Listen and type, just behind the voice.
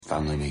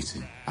Family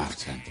meeting,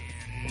 after 10.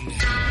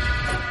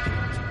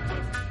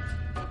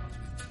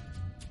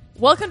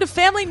 Welcome to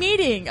Family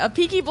Meeting, a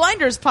Peaky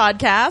Blinders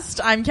podcast.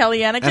 I'm Kelly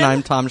Anakin. And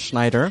I'm Tom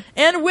Schneider.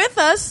 And with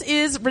us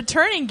is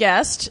returning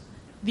guest,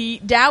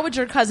 the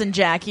Dowager cousin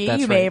Jackie.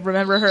 That's you may right.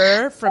 remember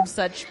her from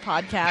such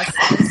podcasts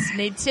as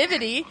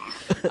Nativity,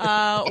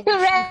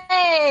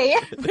 Hooray!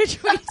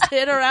 which we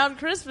did around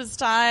Christmas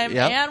time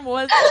Yep. and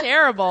was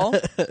terrible.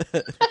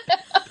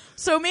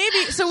 So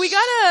we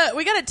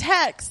got a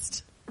text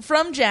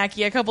from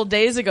Jackie a couple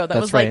days ago that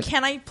That's was right. like,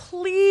 "Can I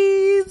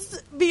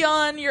please be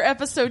on your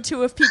episode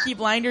 2 of Peaky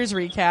Blinders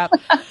recap?"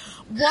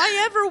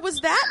 Why ever was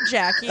that,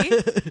 Jackie?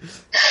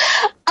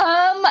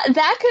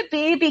 That could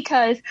be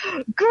because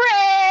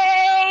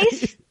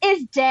Grace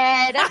is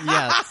dead.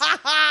 Yes.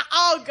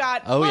 Oh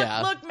God! Oh, look,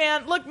 yeah.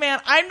 Look,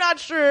 man. I'm not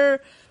sure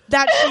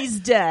that she's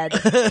dead,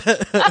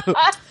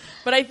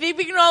 but I think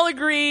we can all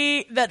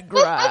agree that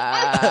Grace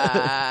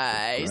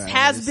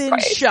has been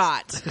Grace.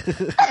 shot.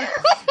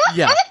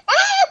 Yeah.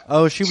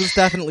 Oh, she was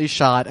definitely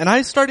shot. And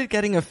I started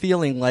getting a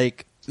feeling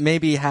like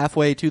maybe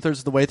halfway, 2/3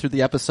 of the way through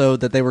the episode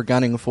that they were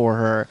gunning for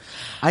her.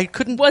 I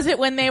couldn't... Was it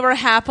when they were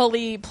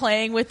happily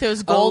playing with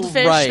those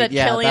goldfish right. that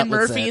Yeah, Cillian that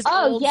was Murphy's it.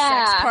 old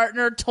sex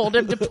partner told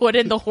him to put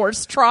in the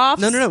horse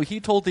troughs? No. He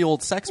told the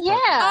old sex partner.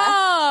 Yeah.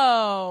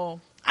 Oh,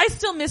 I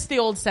still miss the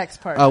old sex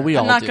partner. Oh, we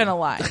all I'm not do. gonna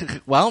lie.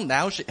 Well,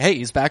 now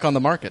he's back on the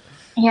market.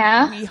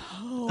 Yeah. We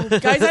hope.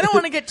 Guys, I don't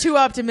want to get too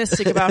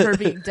optimistic about her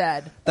being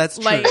dead. That's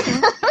true. Like,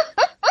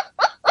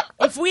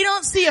 if we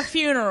don't see a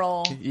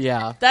funeral,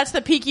 Yeah. that's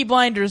the Peaky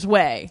Blinders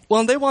way.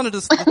 Well, they wanted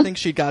us to think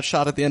she got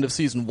shot at the end of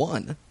season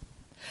 1.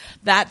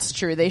 That's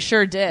true. They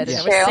sure did. Yeah.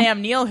 And it was True.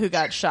 Sam Neill who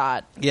got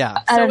shot. Yeah.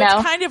 I So don't know.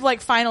 it's kind of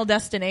like Final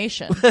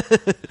Destination.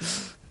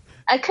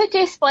 I could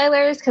do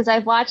spoilers because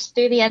I've watched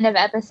through the end of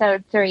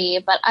episode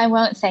 3, but I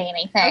won't say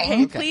anything.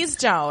 Okay, please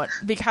don't,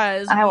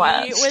 because I we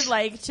won't. would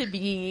like to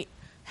be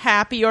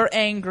happy or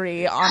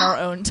angry on our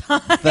own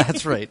time.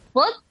 That's right.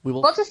 We'll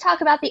will- just talk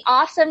about the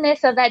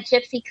awesomeness of that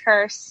gypsy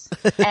curse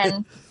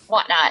and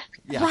whatnot.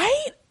 Yeah.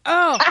 Right?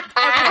 Oh,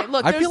 okay.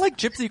 Look, I there's- feel like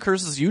gypsy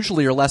curses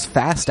usually are less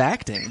fast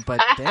acting,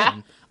 but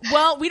damn.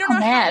 well, we don't know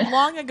man. how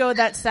long ago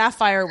that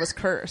sapphire was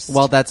cursed.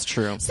 Well, that's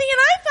true. See, and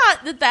I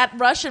thought that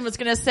Russian was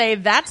going to say,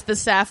 "That's the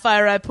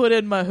sapphire I put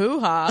in my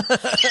hoo-ha,"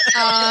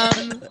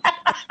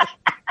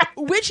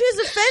 which is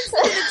offensive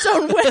in its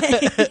own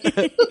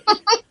way.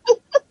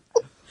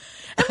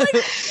 And like,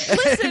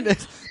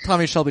 listen,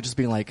 Tommy Shelby just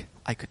being like,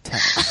 I could tell.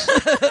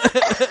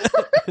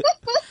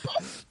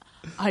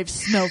 I've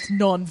smelt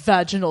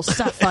non-vaginal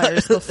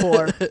sapphires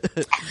before. No, and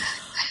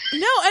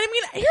I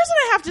mean, here's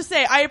what I have to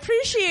say. I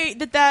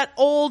appreciate that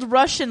old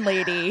Russian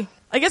lady.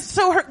 I guess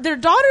so. Their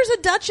daughter's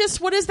a duchess.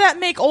 What does that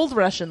make old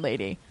Russian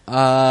lady?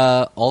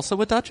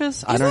 Also a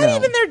duchess? I Is don't that know.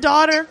 even their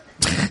daughter?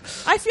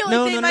 I feel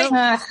like they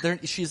might. No.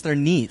 She's their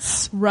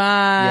niece.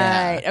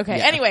 Right. Yeah. Okay.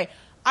 Yeah. Anyway,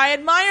 I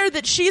admire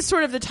that she's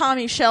sort of the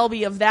Tommy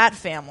Shelby of that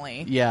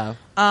family. Yeah.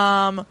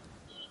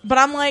 But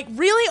I'm like,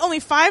 really? Only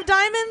 5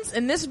 diamonds?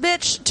 And this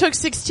bitch took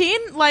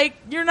 16? Like,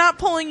 you're not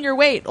pulling your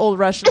weight, old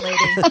Russian lady.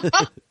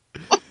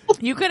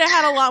 You could have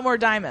had a lot more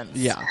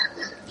diamonds. Yeah.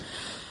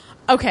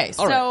 Okay,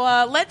 so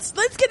right. let's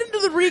get into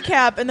the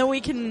recap, and then we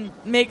can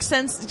make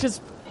sense.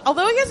 Because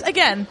although I guess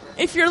again,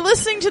 if you're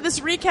listening to this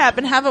recap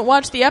and haven't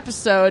watched the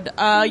episode,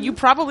 you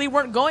probably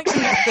weren't going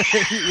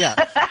to.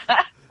 Yeah.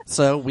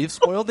 So we've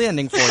spoiled the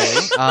ending for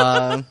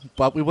you,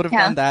 but we would have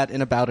done that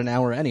in about an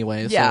hour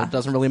anyway, so Yeah. it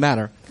doesn't really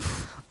matter.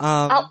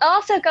 I'll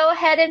also go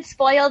ahead and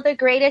spoil the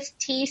greatest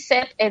tea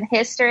sip in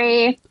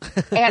history.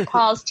 Aunt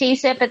Paul's tea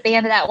sip at the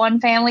end of that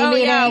one family Oh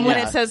meeting. yeah, when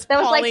Yeah. it says There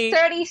was Polly,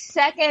 like 30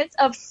 seconds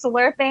of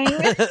slurping.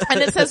 and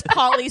it says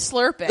Polly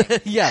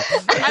slurping. Yeah.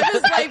 I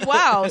was like,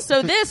 wow.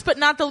 So this, but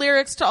not the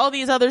lyrics to all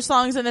these other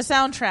songs in the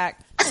soundtrack.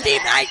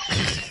 Steve Knight,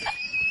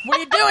 what are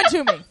you doing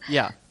to me?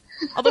 Yeah.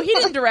 Although he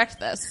didn't direct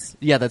this,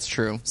 Yeah, that's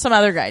true. some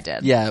other guy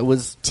did. Yeah, it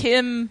was...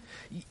 Tim.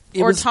 It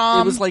Or was,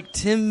 Tom. It was like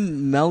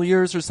Tim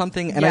Meliors or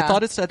something, and I Yeah.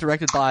 thought it said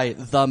directed by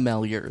the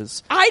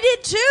Meliors. I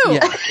did too.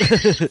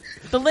 Yeah.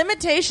 The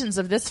limitations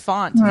of this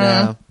font.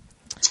 Yeah.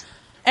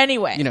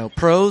 Anyway, You know,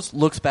 pros,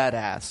 looks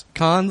badass.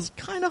 Cons,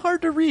 kind of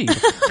hard to read.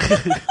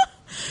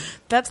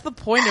 that's the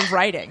point of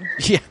writing.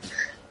 Yeah,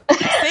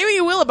 Say what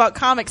you will about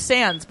Comic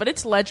Sans, but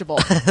it's legible.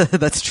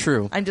 that's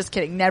true. I'm just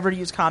kidding. Never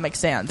use Comic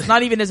Sans.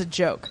 Not even as a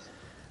joke.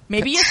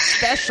 Maybe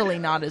especially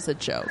not as a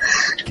joke.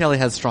 Kelly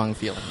has strong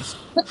feelings.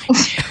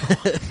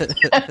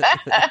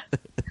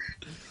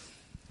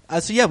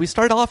 So yeah, we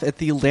start off at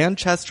the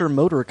Lanchester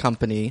Motor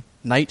Company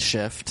night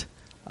shift,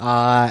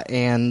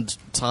 and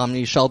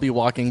Tommy Shelby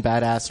walking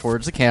badass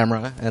towards the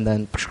camera, and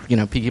then, you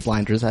know, Peaky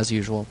Blinders as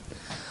usual.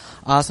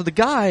 So the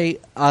guy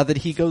that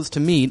he goes to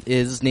meet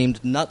is named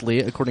Nutley,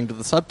 according to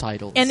the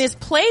subtitles. And is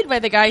played by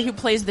the guy who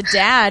plays the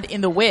dad in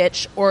The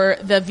Witch, or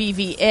the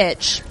VV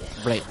Itch.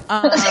 Right.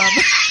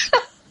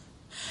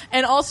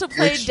 And also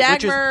played Which is-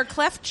 Dagmar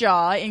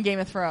Cleftjaw in Game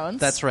of Thrones.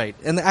 That's right.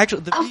 And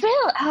actually, Oh,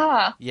 really?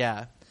 Oh.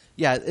 yeah.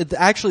 Yeah,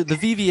 actually, the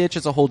VVH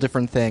is a whole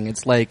different thing.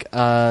 It's like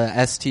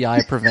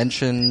STI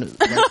prevention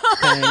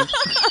thing.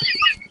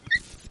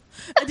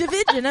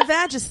 division of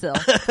Vagisil.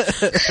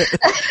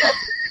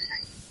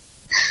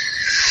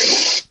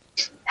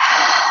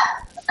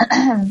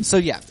 So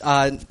yeah,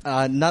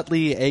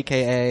 Nutley,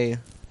 aka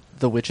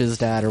the witch's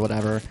dad or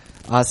whatever,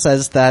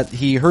 says that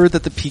he heard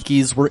that the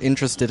Peakies were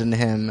interested in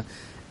him,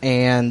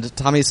 and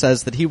Tommy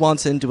says that he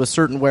wants into a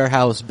certain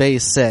warehouse, Bay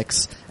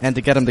 6, and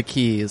to get him the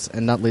keys.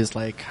 And Nutley's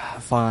like,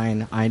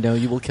 fine, I know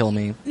you will kill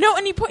me. No,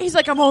 and he's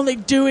like, I'm only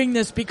doing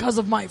this because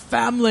of my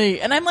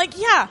family. And I'm like,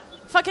 yeah,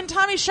 fucking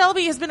Tommy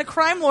Shelby has been a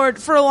crime lord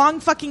for a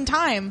long fucking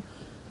time.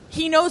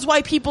 He knows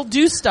why people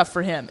do stuff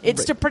for him.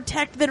 It's to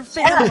protect their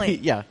family.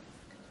 Yeah.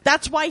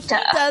 That's why he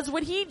does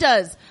what he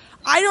does.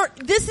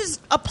 This is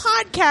a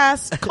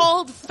podcast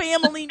called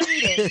Family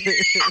Meeting.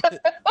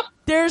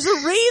 There's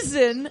a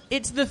reason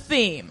it's the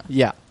theme.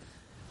 Yeah.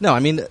 No, I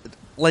mean,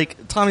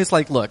 like, Tommy's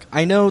like, look,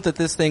 I know that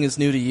this thing is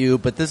new to you,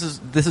 but this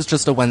is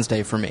just a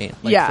Wednesday for me.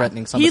 Like,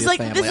 threatening somebody's He's like,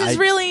 family. this is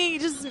really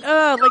just,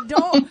 like,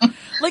 don't,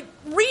 like,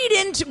 read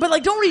into, but,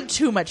 like, don't read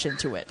too much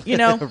into it, you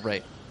know?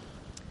 Right.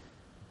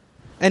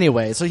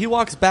 Anyway, so he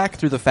walks back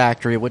through the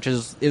factory, which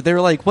is,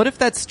 they're like, what if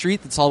that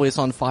street that's always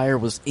on fire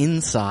was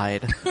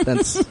inside?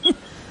 That's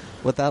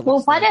what that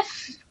looks like.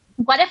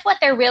 What if what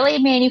they're really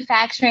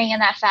manufacturing in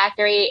that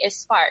factory is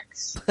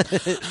sparks?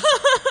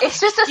 It's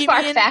just a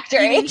spark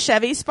factory. You mean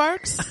Chevy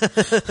Sparks?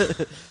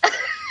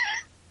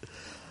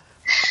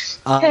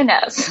 Who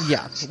knows?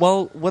 Yeah.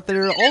 Well, what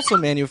they're also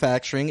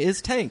manufacturing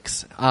is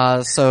tanks.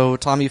 So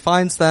Tommy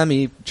finds them,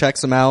 he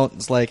checks them out,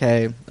 it's like,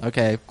 hey,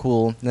 okay,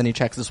 cool. And then he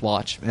checks his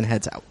watch and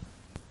heads out.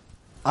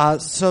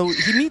 So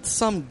he meets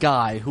some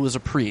guy who is a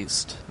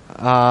priest.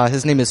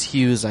 His name is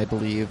Hughes, I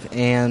believe,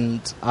 and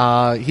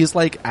he's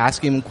like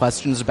asking him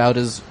questions about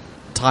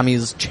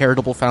Tommy's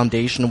charitable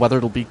foundation, whether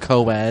it'll be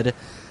co-ed,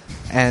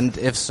 and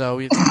if so,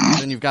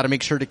 then you've got to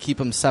make sure to keep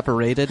them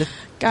separated.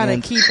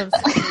 Gotta keep them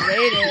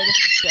separated.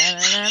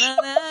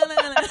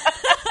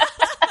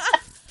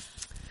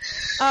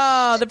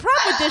 The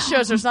problem with this show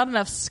is there's not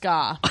enough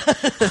ska.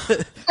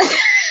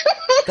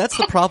 That's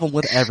the problem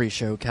with every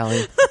show,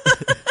 Kelly.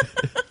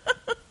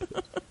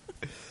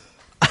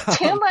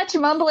 Too much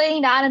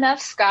mumbling, not enough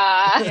ska.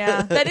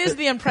 Yeah, that is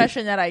the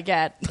impression that I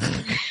get.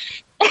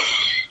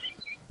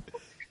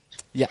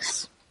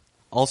 Yes.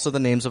 Also the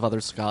names of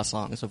other ska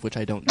songs, of which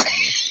I don't know.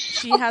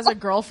 She has a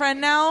girlfriend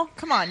now?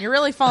 Come on, you're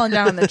really falling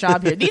down on the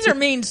job here. These are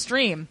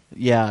mainstream.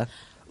 Yeah.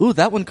 Ooh,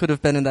 that one could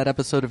have been in that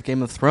episode of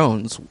Game of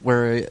Thrones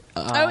where...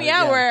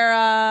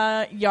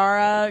 where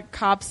Yara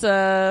cops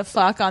a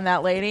fuck on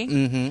that lady.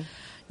 Mm-hmm.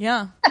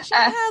 Yeah. She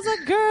has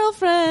a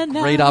girlfriend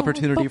now. Great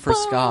opportunity for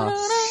ska.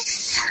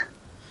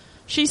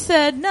 She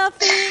said,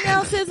 nothing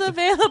else is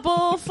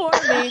available for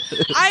me.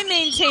 I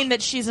maintain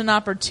that she's an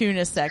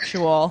opportunist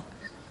sexual.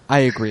 I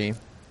agree.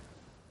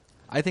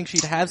 I think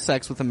she'd have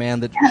sex with a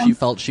man that she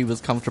felt she was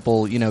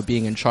comfortable,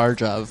 being in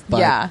charge of.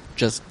 But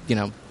just,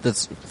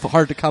 that's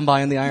hard to come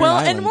by in the Iron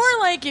Islands. Well, and more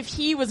like if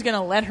he was going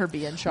to let her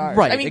be in charge.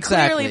 Right, I mean,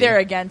 exactly. Clearly they're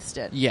against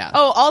it. Yeah.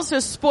 Oh, also,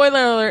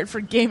 spoiler alert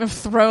for Game of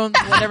Thrones,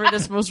 whatever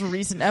this most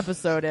recent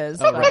episode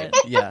is. Oh, right.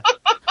 Yeah.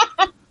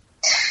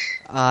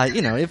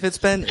 If it's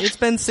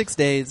been 6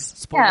 days,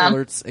 spoiler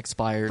alerts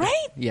expired.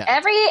 Right? Yeah.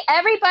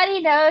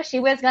 Everybody knows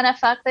she was gonna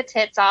fuck the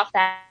tits off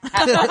that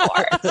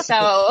before. So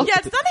yeah,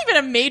 it's not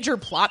even a major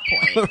plot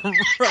point.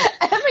 Right.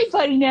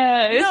 Everybody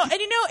knows. No, and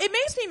it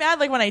makes me mad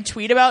like when I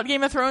tweet about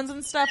Game of Thrones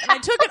and stuff, and I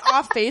took it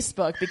off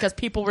Facebook because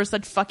people were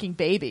such fucking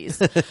babies.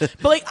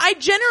 But like I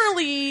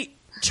generally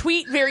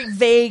tweet very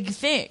vague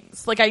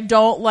things. Like I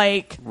don't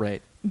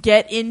right.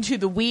 get into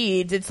the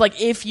weeds. It's like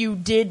if you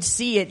did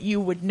see it,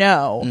 you would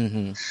know.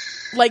 Mm-hmm.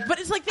 Like, but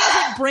it's like things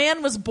like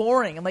Bran was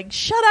boring. I'm like,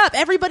 shut up!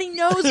 Everybody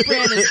knows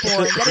Bran is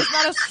boring. That is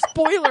not a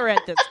spoiler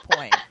at this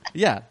point.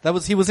 Yeah,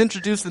 he was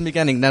introduced in the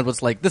beginning. Ned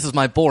was like, "This is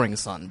my boring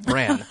son,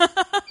 Bran."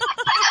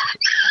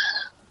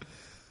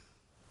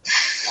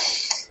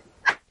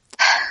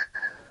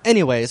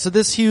 Anyway, so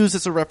this Hughes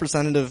is a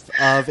representative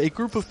of a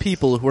group of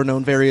people who are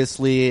known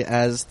variously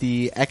as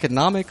the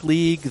Economic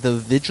League, the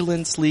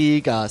Vigilance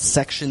League,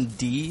 Section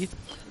D,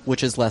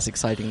 which is less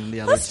exciting than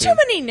the other That's two. too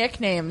many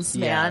nicknames,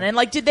 man. Yeah. And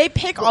like, did they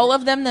pick all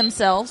of them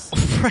themselves?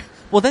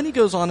 Well, then he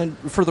goes on, and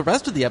for the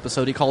rest of the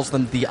episode, he calls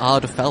them the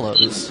Odd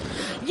Fellows.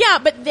 Yeah,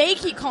 but they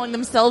keep calling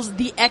themselves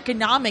the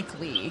Economic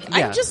League.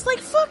 Yeah. I'm just like,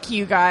 fuck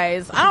you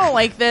guys. I don't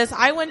like this.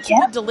 I went to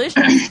a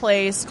delicious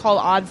place called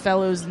Odd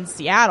Fellows in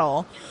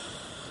Seattle,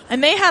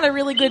 and they had a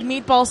really good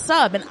meatball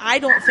sub, and I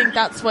don't think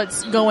that's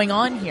what's going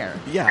on here.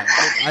 Yeah,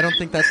 I don't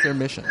think that's their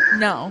mission.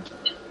 No.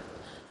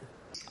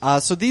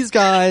 So these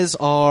guys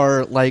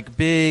are, like,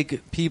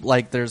 big people,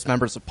 like, there's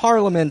members of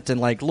parliament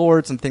and, like,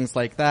 lords and things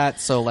like that,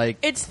 so, like...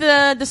 It's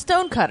the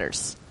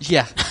Stonecutters.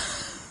 Yeah.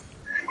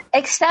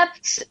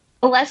 Except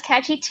less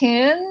catchy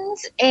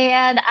tunes,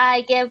 and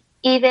I give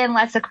even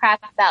less a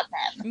crap about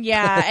them.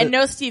 Yeah, and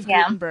no Steve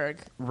Gutenberg.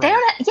 They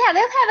don't have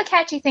a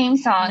catchy theme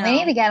song. No. They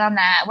need to get on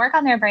that. Work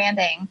on their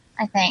branding,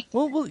 I think.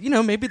 Well,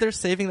 maybe they're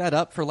saving that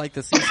up for, like,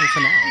 the season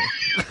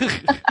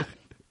finale.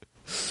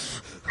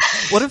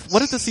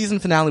 What if the season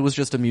finale was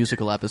just a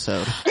musical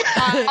episode?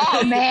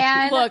 Oh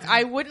man! Look,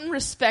 I wouldn't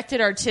respect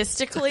it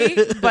artistically,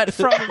 but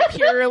from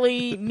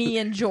purely me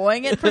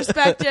enjoying it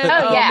perspective,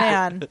 oh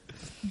yeah. man,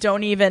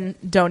 don't even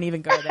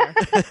go there.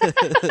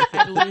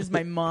 I'd lose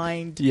my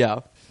mind. Yeah.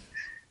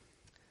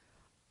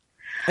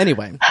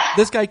 Anyway,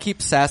 this guy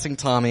keeps sassing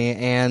Tommy,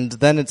 and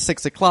then it's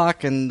 6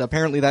 o'clock, and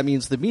apparently that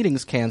means the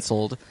meeting's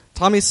canceled.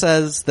 Tommy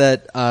says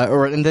that,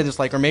 and then it's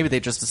like, or maybe they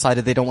just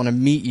decided they don't want to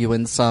meet you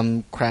in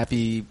some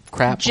crappy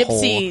crap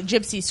hole. Gypsy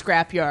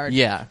scrapyard.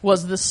 Yeah.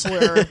 Was the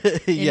slur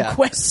in Yeah.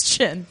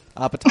 question.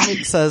 But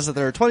Tommy says that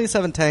there are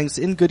 27 tanks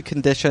in good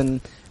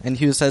condition, and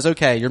Hughes says,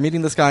 okay, you're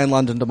meeting this guy in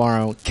London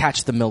tomorrow,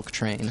 catch the milk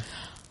train.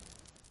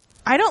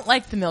 I don't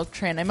like the milk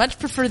train. I much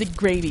prefer the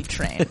gravy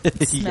train.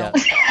 It Yeah.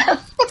 smells bad.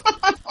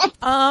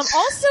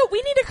 Also,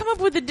 we need to come up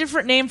with a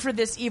different name for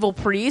this evil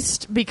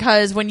priest,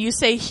 because when you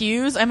say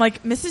Hughes, I'm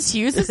like, Mrs.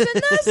 Hughes is in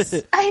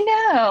this? I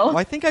know. Well,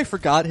 I think I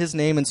forgot his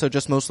name, and so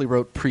just mostly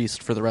wrote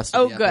priest for the rest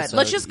of Oh, the good. episode.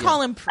 Let's just Yeah.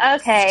 call him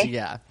priest. Okay.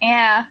 Yeah.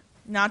 Yeah.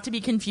 Not to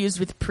be confused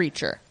with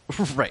Preacher,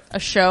 Right. a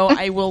show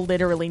I will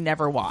literally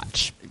never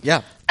watch.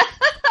 Yeah.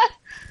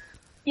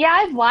 Yeah,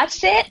 I've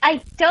watched it.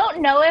 I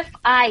don't know if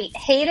I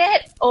hate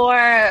it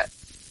or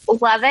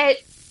love it,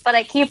 but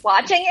I keep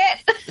watching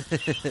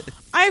it.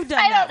 I've done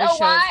I that don't with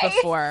know shows why.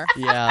 before.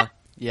 Yeah.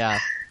 Yeah.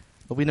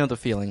 But we know the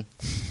feeling.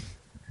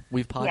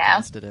 We've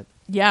podcasted it.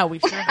 Yeah, we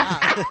sure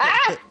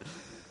have.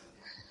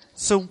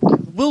 So,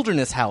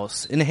 Wilderness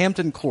House in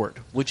Hampton Court,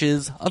 which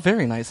is a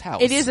very nice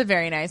house. It is a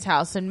very nice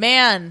house, and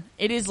man,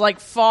 it is like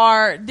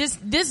far. This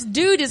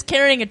dude is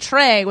carrying a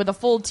tray with a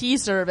full tea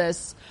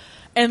service,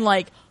 and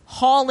like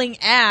hauling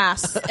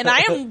ass, and I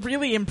am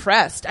really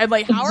impressed. I'm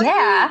like, how are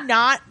Yeah. you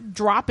not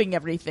dropping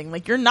everything?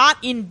 Like, you're not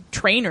in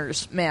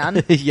trainers,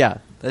 man. Yeah.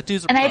 That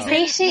dude's a And I pro.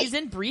 appreciate- He's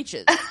in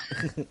breeches.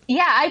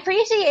 Yeah, I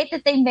appreciate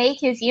that they make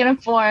his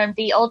uniform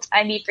the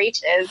old-timey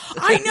breeches.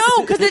 I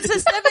know, because it's a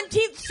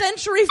 17th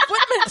century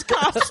footman's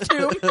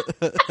costume,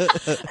 and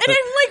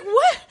I'm like,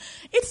 what?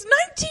 It's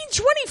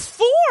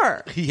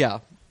 1924. Yeah.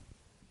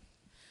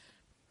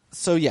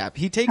 So, yeah,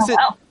 he takes Oh, it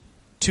wow.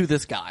 to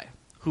this guy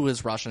who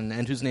is Russian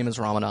and whose name is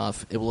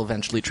Romanov. It will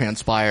eventually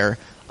transpire.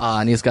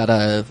 And he's got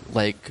a,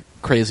 like,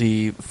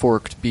 crazy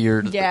forked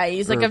beard. Yeah,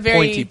 he's like or a very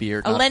pointy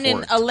beard, a not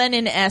forked.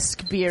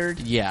 Lenin-esque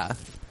beard, Yeah.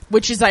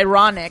 which is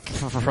ironic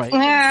Right.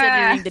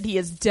 considering that he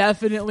is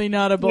definitely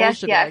not a Yes,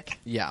 Bolshevik.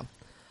 Yeah.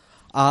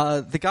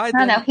 The guy I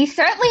don't then... know. He's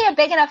certainly a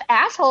big enough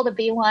asshole to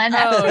be one,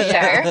 that's Oh, for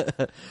yeah.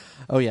 sure.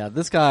 Oh, yeah.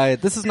 This guy...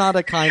 This is not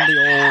a kindly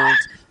old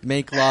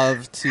make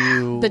love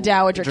to... The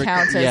Dowager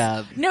Countess.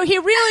 Yeah. No, he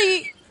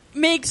really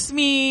makes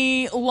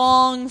me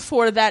long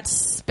for that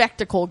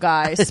spectacle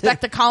guy,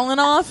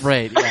 Spectacolinov.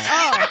 Right, yeah.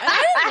 Oh, and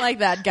I didn't like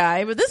that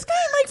guy, but this guy,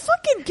 like,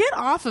 fucking get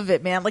off of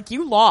it, man. Like,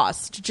 you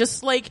lost.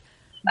 Just, like,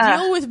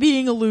 deal with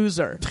being a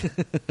loser.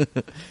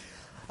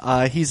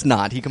 He's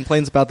not. He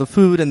complains about the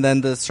food, and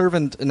then the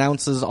servant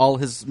announces all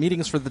his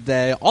meetings for the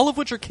day, all of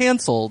which are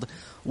canceled,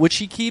 which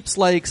he keeps,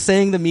 like,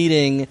 saying the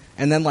meeting,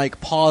 and then,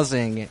 like,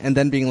 pausing, and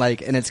then being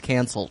like, and it's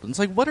canceled. And it's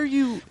like, what are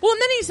you... Well,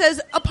 and then he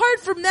says, apart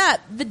from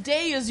that, the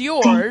day is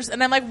yours.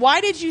 And I'm like, why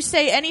did you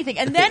say anything?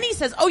 And then he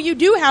says, oh, you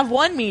do have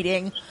one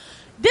meeting.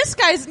 This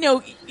guy's,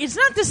 no,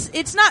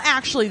 it's not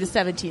actually the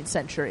 17th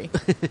century.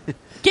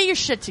 Get your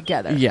shit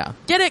together. Yeah.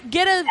 Get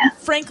a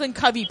Franklin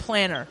Covey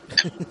planner.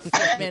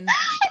 Footman.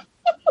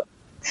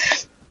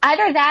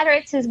 Either that or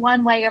it's his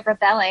one way of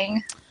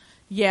rebelling.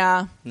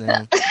 Yeah.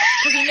 Yeah.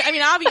 'Cause I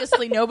mean,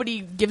 obviously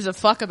nobody gives a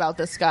fuck about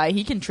this guy.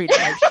 He can treat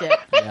him like shit.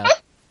 Yeah.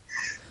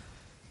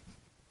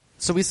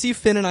 So we see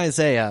Finn and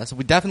Isaiah, so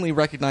we definitely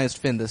recognized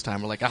Finn this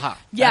time. We're like, aha.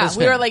 Yeah, that is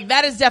we Finn. were like,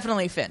 that is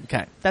definitely Finn.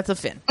 Okay. That's a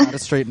Finn. Got it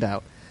straightened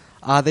out.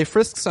 They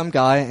frisk some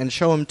guy and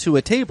show him to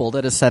a table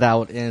that is set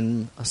out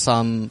in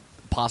some,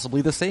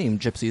 possibly the same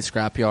gypsy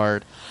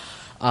scrapyard.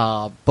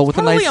 But with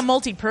Probably a a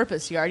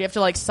multi-purpose yard. You have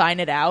to, like, sign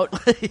it out.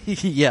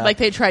 yeah. Like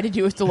they tried to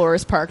do with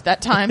Dolores Park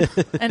that time.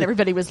 And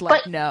everybody was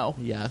like, But- no.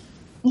 Yeah.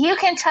 You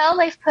can tell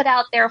they've put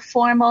out their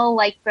formal,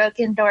 like,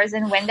 broken doors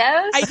and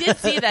windows. I did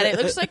see that. It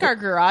looks like our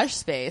garage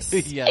space.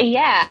 Yeah.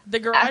 Yeah. The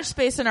garage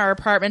space in our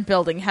apartment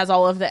building has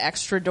all of the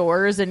extra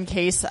doors in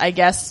case, I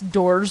guess,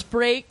 doors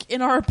break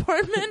in our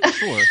apartment.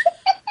 Sure.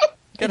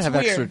 Gotta It's have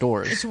weird. extra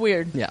doors. It's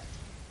weird. Yeah.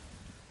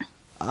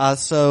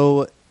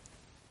 So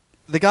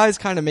the guys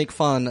kind of make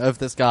fun of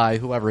this guy,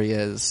 whoever he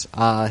is.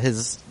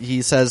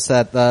 He says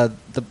that the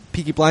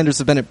Peaky Blinders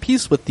have been at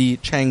peace with the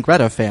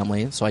Changretta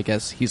family, so I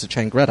guess he's a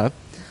Changretta.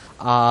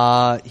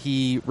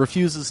 He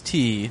refuses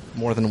tea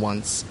more than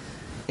once,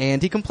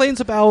 and he complains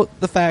about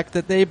the fact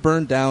that they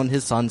burned down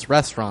his son's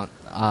restaurant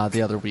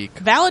the other week.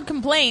 Valid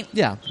complaint.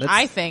 Yeah,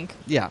 I think.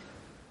 Yeah.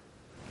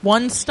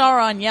 1 star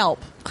on Yelp.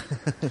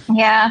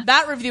 Yeah.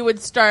 That review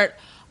would start,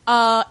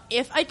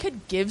 if I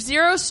could give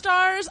 0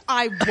 stars,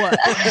 I would.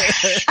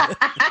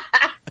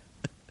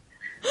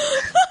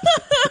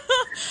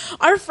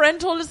 Our friend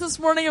told us this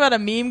morning about a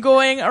meme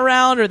going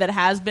around, or that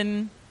has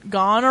been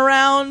gone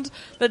around,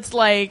 that's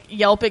like,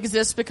 Yelp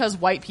exists because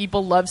white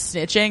people love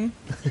snitching.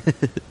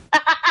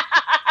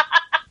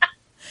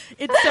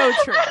 It's so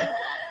true.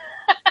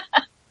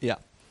 Yeah.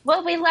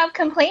 Well, we love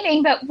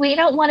complaining, but we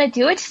don't want to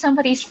do it to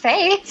somebody's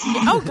face.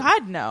 Oh,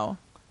 God, no.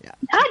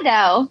 God,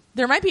 no.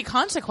 There might be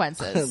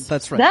consequences.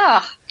 That's right.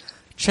 Ugh.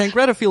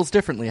 Changretta feels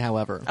differently,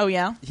 however. Oh,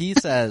 yeah? He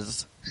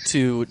says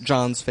to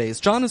John's face,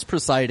 John is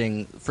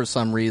presiding for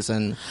some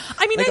reason.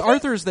 I mean, like, I think-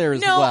 Arthur's there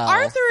as no, well.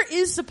 Arthur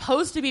is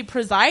supposed to be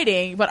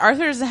presiding, but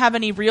Arthur doesn't have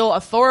any real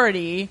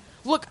authority.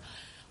 Look,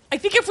 I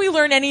think if we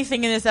learn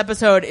anything in this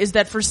episode is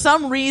that for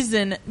some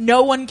reason,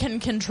 no one can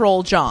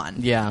control John.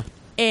 Yeah.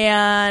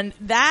 And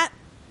that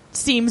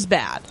seems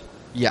bad.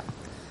 Yeah.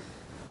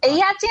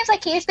 Yeah, it seems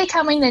like he's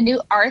becoming the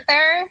new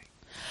Arthur.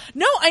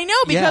 No, I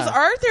know, because Yeah.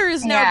 Arthur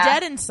is now Yeah.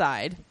 dead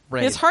inside.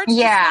 Right. His heart's just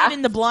Yeah. not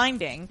in the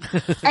blinding.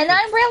 And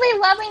I'm really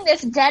loving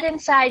this dead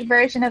inside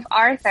version of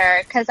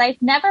Arthur, because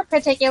I've never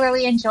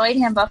particularly enjoyed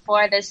him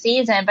before this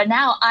season, but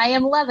now I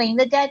am loving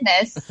the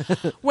deadness.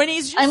 When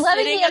he's just I'm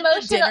loving sitting the at the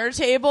emotional- dinner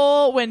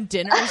table, when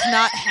dinner's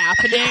not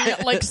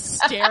happening, like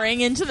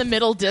staring into the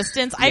middle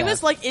distance, I Yeah.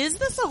 was like, is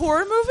this a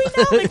horror movie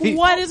now? Like,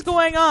 what is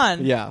going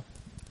on? Yeah.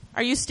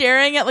 Are you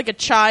staring at like a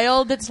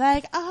child that's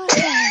like, oh,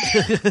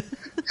 yeah.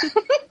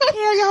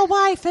 Kill your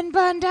wife and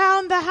burn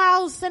down the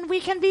house and we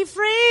can be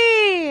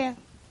free?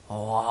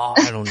 Oh,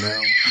 I don't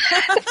know.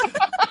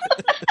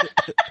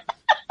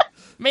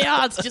 My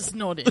heart's just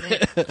nodding.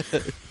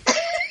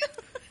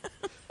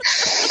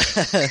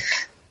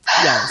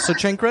 Yeah, so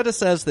Changretta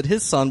says that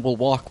his son will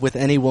walk with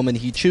any woman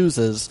he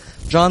chooses.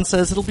 John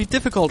says it'll be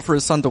difficult for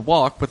his son to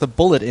walk with a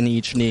bullet in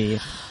each knee.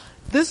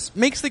 This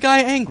makes the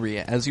guy angry,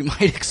 as you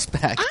might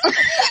expect. I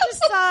can't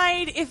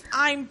decide if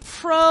I'm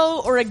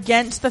pro or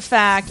against the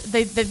fact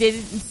that they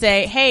didn't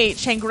say, hey,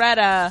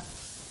 Changretta,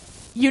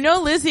 you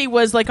know Lizzie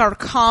was like our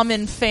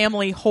common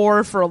family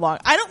whore for a long...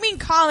 I don't mean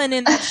common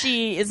in that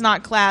she is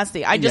not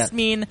classy. I just Yeah.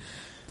 mean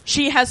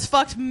she has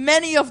fucked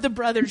many of the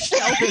brothers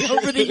Shelby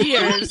over the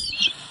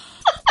years.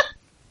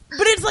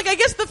 But it's like, I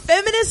guess the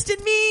feminist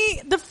in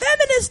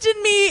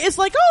me is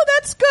like, oh,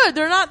 that's good.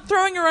 They're not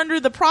throwing her under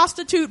the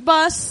prostitute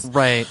bus.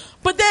 Right.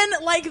 But then,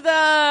 like,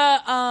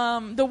 the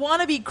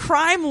wannabe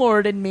crime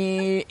lord in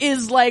me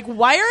is like,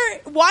 why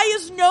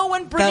is no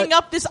one bringing That-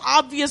 up this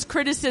obvious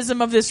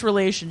criticism of this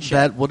relationship?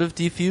 That would have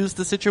defused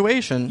the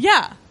situation.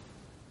 Yeah.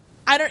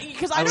 I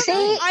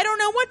don't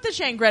know what the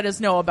Shangrettas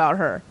know about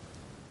her.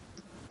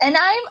 And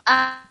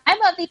I'm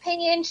of the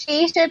opinion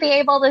she should be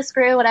able to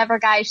screw whatever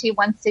guy she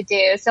wants to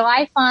do. So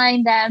I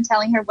find them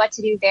telling her what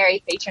to do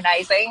very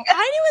patronizing.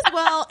 I do as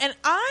well, and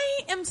I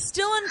am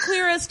still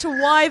unclear as to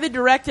why the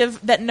directive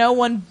that no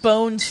one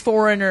bones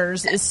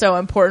foreigners is so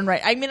important,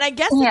 right? I mean, I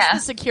guess it's Yeah. the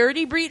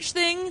security breach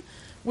thing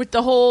with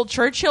the whole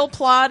Churchill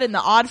plot and the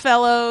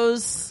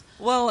Oddfellows.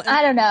 Well,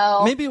 I don't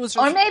know. Maybe it was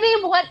just... Or maybe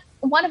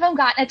one of them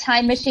got in a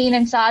time machine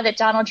and saw that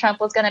Donald Trump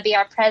was going to be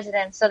our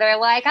president. So they're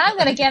like, I'm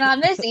going to get on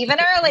this even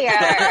earlier.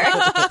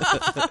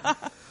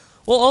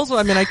 Well, also,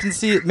 I mean, I can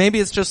see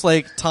maybe it's just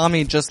like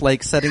Tommy just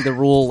like setting the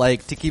rule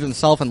like to keep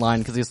himself in line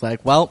because he's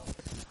like, well,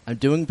 I'm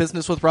doing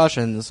business with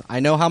Russians. I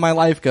know how my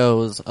life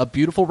goes. A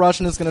beautiful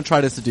Russian is going to try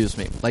to seduce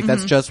me. Like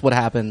that's just what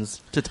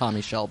happens to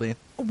Tommy Shelby.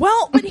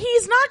 Well, but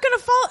he's not going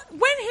to follow.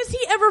 When has he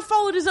ever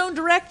followed his own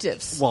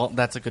directives? Well,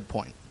 that's a good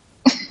point.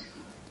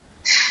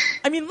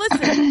 I mean,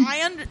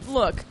 listen,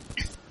 look,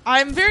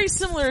 I'm very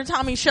similar to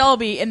Tommy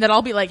Shelby in that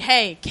I'll be like,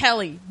 hey,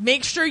 Kelly,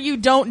 make sure you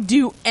don't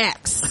do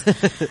X.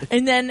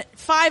 And then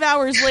 5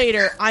 hours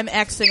later, I'm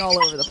Xing all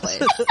over the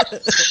place.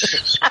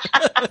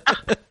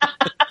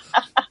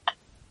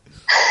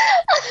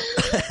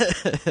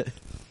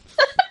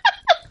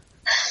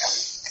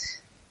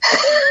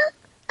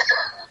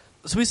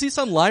 So we see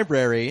some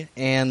library,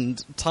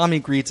 and Tommy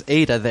greets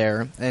Ada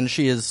there, and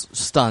she is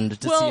stunned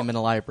to see him in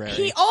a library.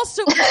 He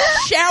also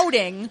is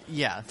shouting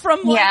Yeah.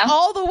 from like Yeah.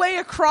 all the way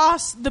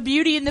across the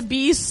Beauty and the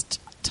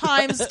Beast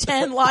times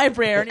 10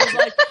 library, and he's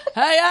like,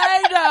 hey,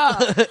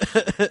 Ada!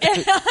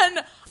 And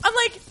I'm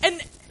like,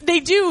 and they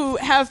do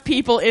have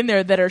people in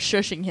there that are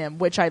shushing him,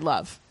 which I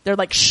love. They're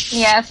like, shh.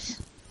 Yes.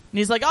 And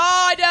he's like, oh,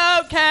 I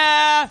don't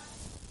care.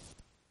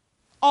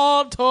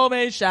 I'm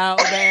Tommy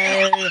Shelby.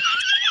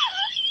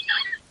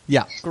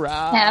 Yeah.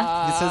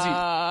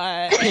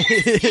 Cry.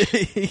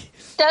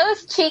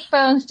 Those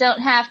cheekbones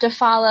don't have to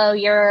follow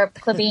your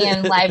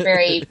plebeian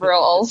library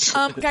rules.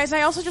 Guys,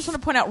 I also just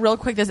want to point out real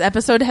quick, this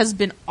episode has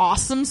been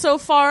awesome so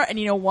far, and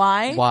you know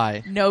why?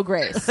 Why? No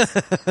Grace.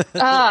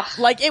 Ugh.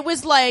 Like, it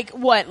was like,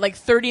 what, like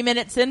 30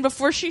 minutes in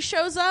before she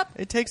shows up?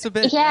 It takes a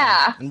bit.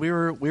 Yeah. And we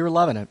were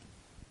loving it.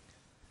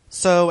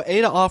 So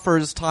Ada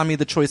offers Tommy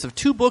the choice of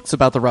 2 books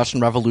about the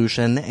Russian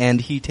Revolution, and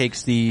he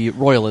takes the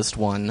royalist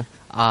one,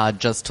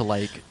 just to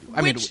like...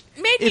 Which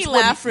made me it's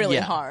what laugh really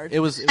hard. It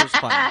was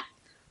fun.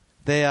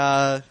 They,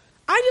 I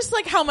just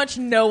like how much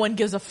no one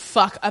gives a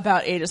fuck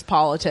about Ada's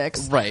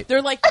politics. Right.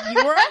 They're like,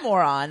 you're a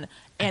moron,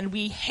 and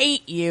we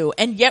hate you,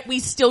 and yet we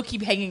still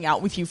keep hanging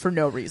out with you for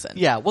no reason.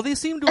 Yeah, well, they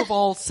seem to have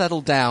all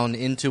settled down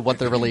into what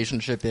their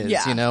relationship is,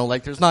 Yeah. you know?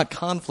 Like, there's not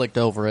conflict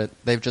over it.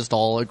 They've just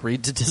all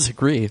agreed to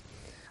disagree.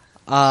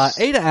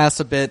 Ada asks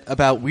a bit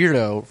about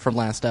Weirdo from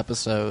last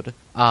episode,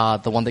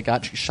 the one that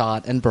got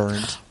shot and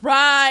burned.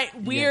 Right,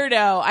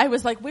 weirdo. I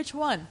was like, which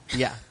one?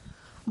 Yeah.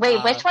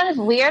 Wait, which one is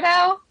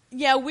Weirdo?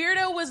 Yeah,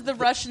 Weirdo was the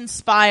Russian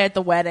spy at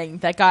the wedding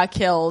that got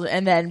killed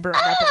and then burned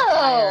up in a Oh,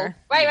 fire.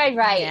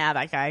 right. Yeah,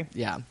 that guy.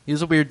 Yeah, he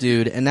was a weird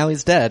dude, and now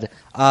he's dead.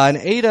 And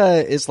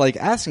Ada is like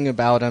asking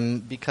about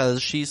him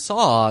because she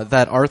saw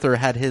that Arthur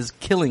had his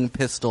killing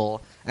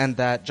pistol and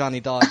that Johnny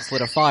Dogs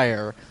lit a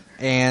fire.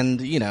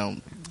 And, you know,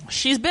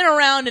 She's been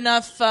around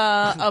enough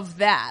of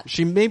that.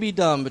 she may be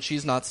dumb, but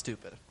she's not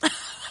stupid.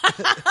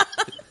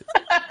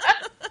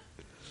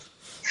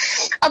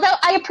 Although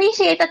I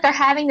appreciate that they're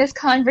having this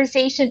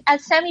conversation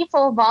at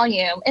semi-full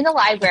volume in the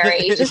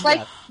library, just like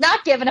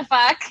not giving a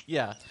fuck.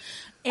 Yeah.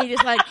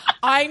 Ada's like,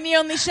 I'm the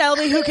only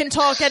Shelby who can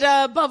talk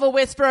at above a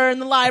whisper in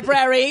the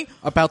library.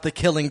 About the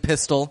killing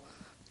pistol.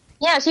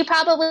 Yeah, she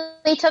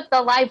probably took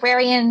the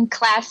librarian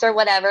class or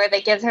whatever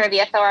that gives her the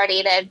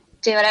authority to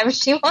do whatever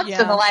she wants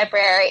Yeah. in the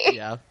library.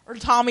 Yeah. Or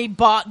Tommy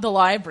bought the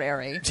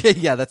library.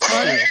 Yeah, that's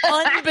true.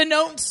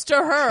 Unbeknownst to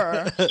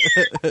her.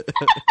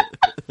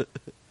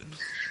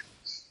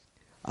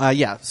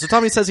 Yeah, so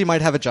Tommy says he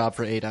might have a job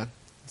for Ada.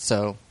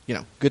 So, you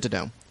know, good to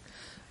know.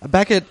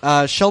 Back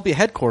at Shelby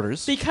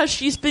headquarters. Because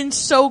she's been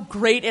so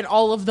great at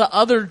all of the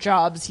other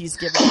jobs he's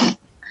given her.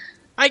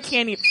 I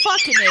can't even.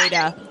 Fucking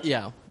Ada.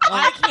 Yeah.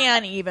 I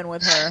can't even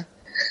with her.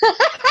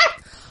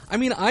 I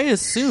mean, I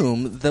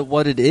assume that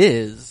what it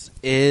is,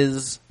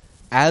 as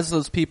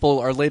those people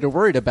are later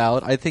worried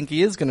about, I think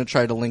he is going to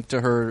try to link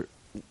to her,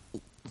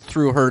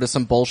 through her to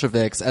some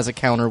Bolsheviks as a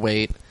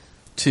counterweight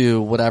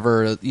to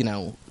whatever, you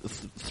know,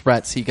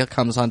 threats he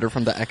comes under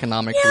from the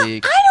Economic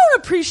League. I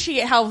don't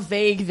appreciate how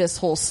vague this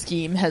whole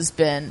scheme has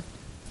been.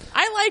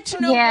 I like to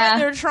know Yeah. what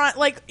they're trying.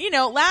 Like, you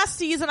know, last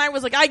season I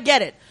was like, I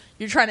get it.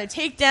 You're trying to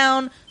take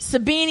down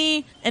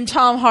Sabini and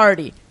Tom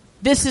Hardy.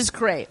 This is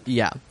great.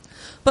 Yeah.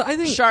 But I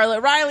think...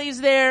 Charlotte Riley's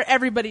there.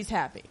 Everybody's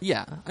happy.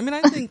 Yeah. I mean,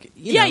 I think...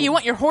 Yeah, know, you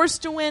want your horse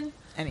to win?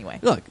 Anyway.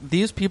 Look,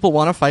 these people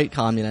want to fight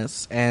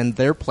communists, and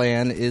their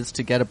plan is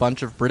to get a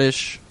bunch of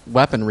British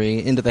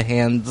weaponry into the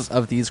hands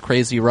of these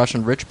crazy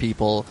Russian rich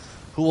people,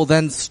 who will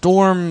then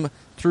storm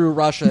through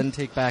Russia and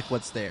take back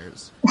what's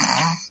theirs.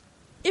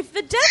 If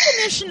the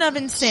definition of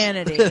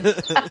insanity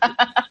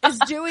is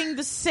doing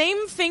the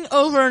same thing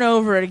over and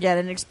over again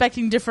and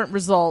expecting different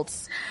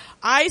results,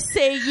 I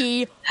say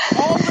ye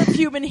all of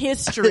human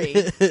history,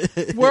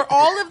 where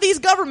all of these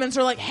governments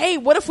are like, hey,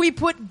 what if we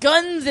put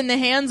guns in the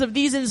hands of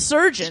these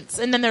insurgents?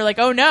 And then they're like,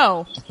 oh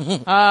no,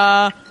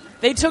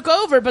 they took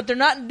over, but they're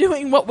not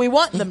doing what we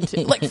want them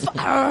to. Like,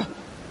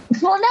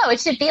 Well, no, it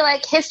should be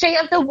like history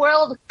of the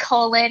world,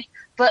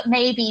 but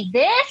maybe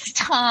this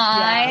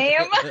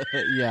time.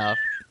 Yeah.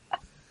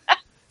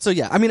 So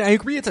yeah, I mean, I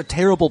agree it's a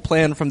terrible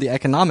plan from the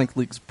Economic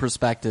League's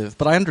perspective,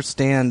 but I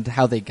understand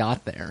how they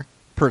got there,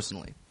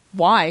 personally.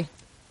 why?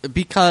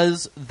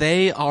 Because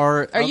they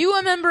are... Are you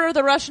a member of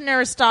the Russian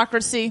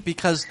aristocracy?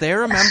 Because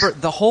they're a member...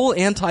 The whole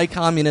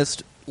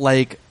anti-communist,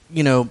 like,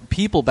 you know,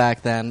 people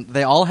back then,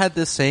 they all had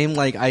this same,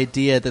 like,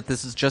 idea that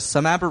this is just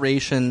some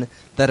aberration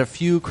that a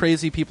few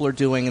crazy people are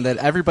doing and that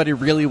everybody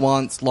really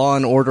wants law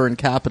and order and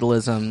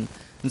capitalism.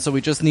 And so we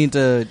just need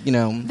to, you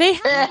know... They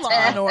had law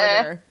and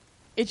order.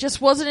 It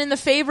just wasn't in the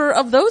favor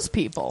of those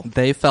people.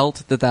 They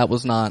felt that that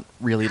was not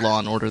really law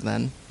and order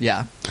then.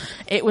 Yeah.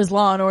 It was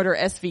Law and Order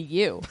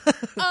SVU.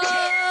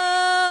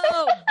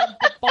 Oh!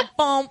 Bum,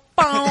 bum,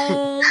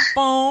 bum,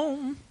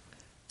 bum.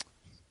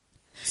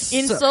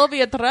 In So-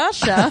 Soviet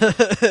Russia,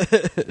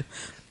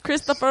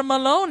 Christopher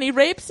Maloney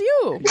rapes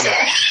you.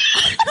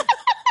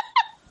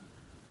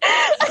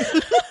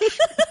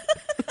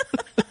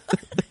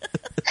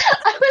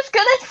 I was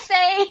gonna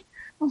say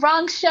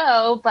wrong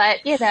show,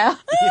 but you know,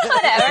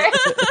 whatever.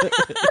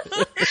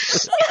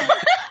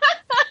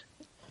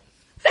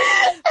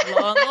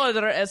 Law and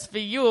Order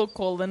SVU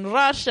called in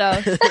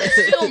Russia,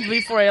 filmed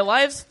before a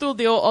live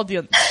studio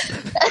audience.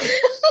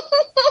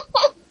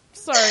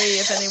 Sorry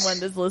if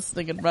anyone is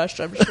listening in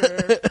Russia, I'm sure.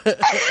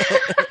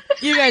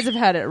 You guys have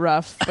had it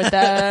rough. But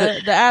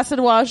the acid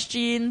wash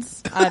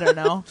jeans, I don't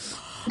know.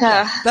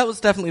 That was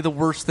definitely the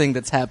worst thing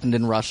that's happened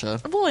in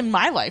Russia. Well, in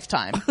my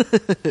lifetime.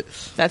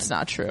 That's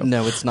not true.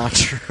 No, it's not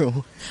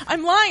true.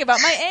 I'm lying about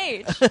my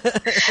age.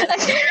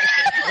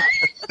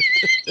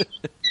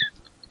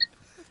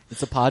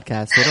 It's a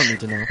podcast. They don't need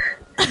to know.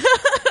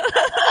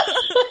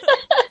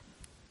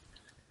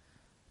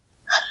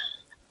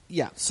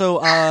 Yeah,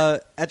 so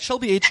at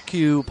Shelby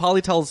HQ,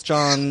 Polly tells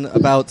John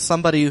about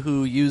somebody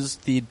who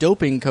used the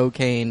doping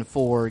cocaine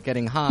for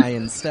getting high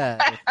instead.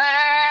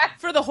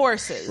 For the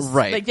horses.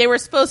 Right. Like, they were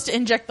supposed to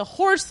inject the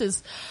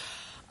horses.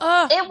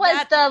 It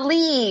was the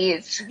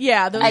Lees.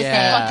 Yeah, those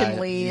fucking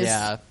Lees.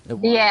 Yeah, it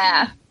was.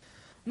 Yeah.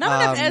 Not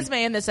enough Esme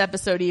in this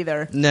episode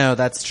either. No,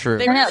 that's true.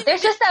 They I know. really-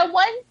 There's just that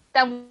one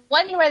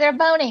where they're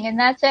boning, and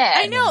that's it.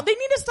 I know. They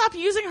need to stop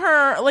using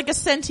her like a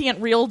sentient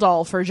real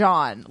doll for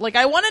John. Like,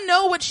 I want to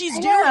know what she's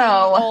doing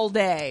know. all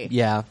day.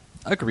 Yeah,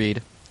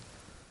 agreed.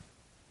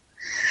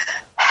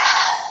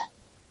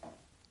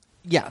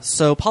 Yeah,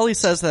 so Polly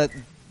says that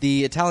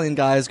the Italian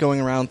guy is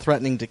going around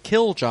threatening to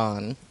kill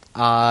John,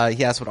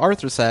 he asks what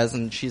Arthur says,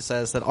 and she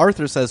says that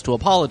Arthur says to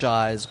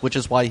apologize, which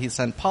is why he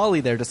sent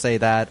Polly there to say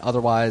that,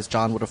 otherwise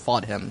John would have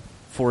fought him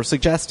for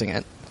suggesting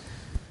it.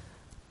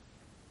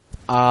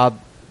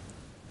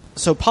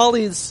 So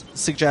Polly's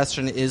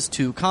suggestion is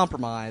to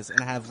compromise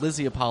and have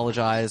Lizzie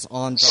apologize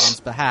on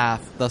John's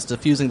behalf, thus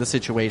diffusing the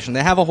situation.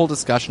 They have a whole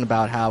discussion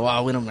about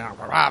how, we don't...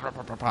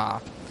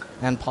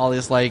 And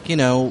Polly's like,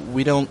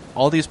 we don't...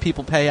 All these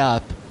people pay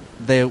up.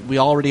 We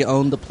already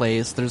own the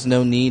place. There's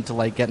no need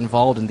to, get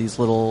involved in these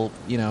little,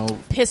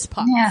 piss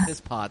pots. Yeah.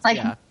 piss pots. Like,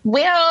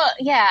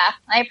 Yeah.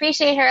 I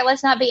appreciate her.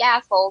 Let's not be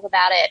assholes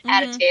about it.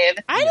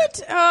 Attitude.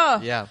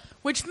 Yeah.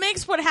 Which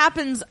makes what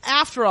happens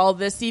after all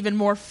this even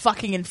more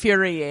fucking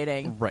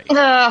infuriating. Right.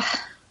 Ugh.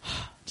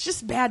 It's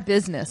just bad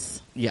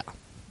business. Yeah.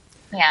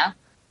 Yeah.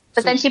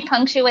 But then she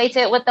punctuates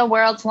it with the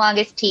world's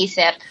longest tea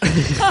sip.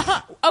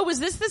 Oh, was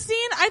this the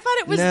scene? I thought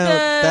it was No,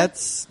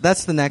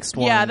 that's the next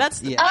one. Yeah,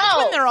 that's yeah. that's Oh.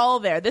 when they're all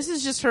there. This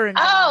is just her and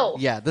Oh.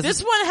 Yeah,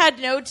 This one had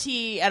no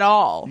tea at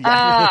all.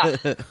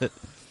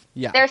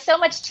 Yeah. There's so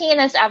much tea in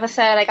this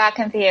episode, I got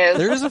confused.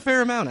 There is a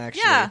fair amount,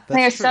 actually. Yeah. That's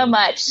There's true. so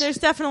much. There's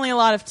definitely a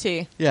lot of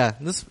tea. Yeah,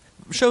 this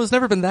show has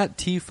never been that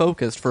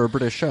tea-focused for a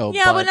British show.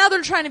 Yeah, but now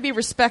they're trying to be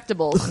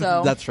respectable,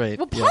 so... That's right,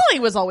 Well, yeah. Polly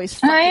was always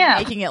fucking yeah.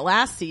 making it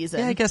last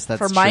season. Yeah, I guess that's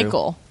for true.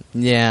 Michael.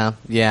 Yeah.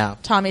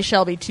 Tommy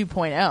Shelby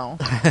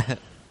 2.0.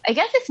 I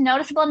guess it's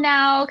noticeable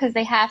now because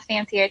they have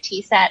fancier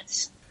tea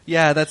sets.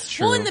 Yeah, that's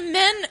true. Well, and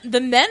the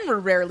men were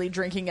rarely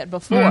drinking it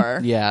before.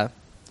 Yeah,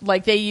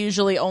 Like, they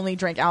usually only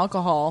drink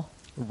alcohol.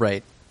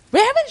 right. We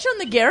haven't shown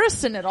the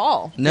Garrison at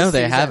all. No, this they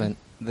season. haven't.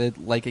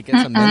 It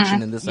gets a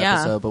mention in this Yeah.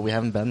 episode, but we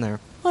haven't been there.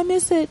 I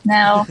miss it.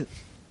 No.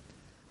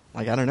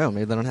 I don't know.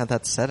 Maybe they don't have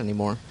that set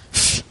anymore.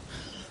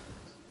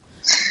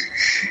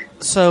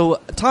 So,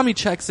 Tommy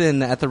checks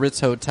in at the Ritz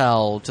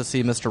Hotel to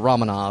see Mr.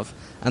 Romanov,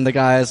 and the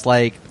guy's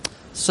like,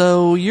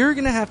 so you're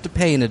going to have to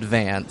pay in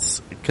advance,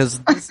 because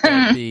this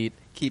deadbeat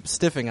keeps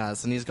stiffing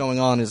us, and he's going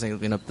on, he's saying,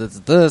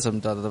 this,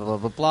 and blah, blah, blah,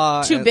 blah,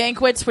 blah. Two and-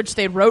 banquets, which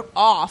they wrote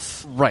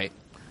off. Right.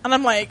 And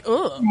I'm like,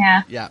 ugh.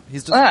 Yeah. Yeah,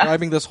 he's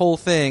describing this whole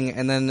thing,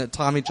 and then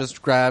Tommy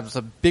just grabs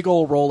a big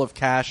old roll of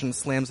cash and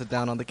slams it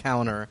down on the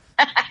counter.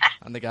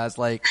 And the guy's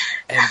like,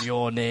 and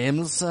your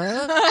name,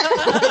 sir?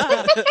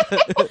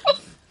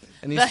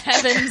 And The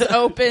heavens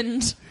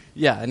opened.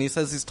 Yeah, and he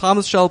says he's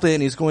Thomas Shelby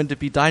and he's going to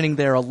be dining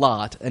there a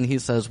lot. And he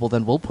says, well,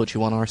 then we'll put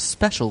you on our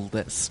special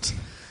list.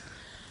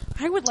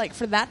 I would like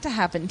for that to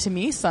happen to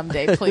me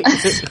someday,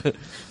 please.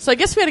 So I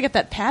guess we got to get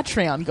that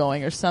Patreon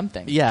going or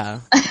something.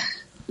 Yeah.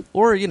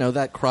 Or,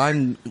 that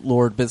crime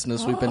lord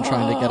business we've been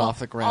trying to get off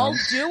the I'll ground.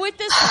 do it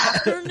this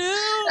afternoon.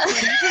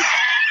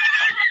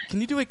 Can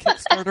you do a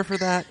Kickstarter for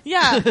that?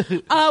 Yeah. We like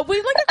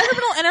a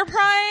criminal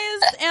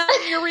enterprise,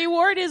 and your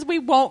reward is we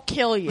won't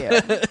kill you.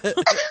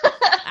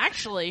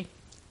 Actually.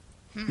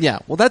 Yeah,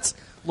 well, that's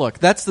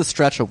the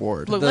stretch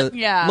award. Look, The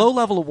yeah.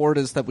 low-level award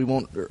is that we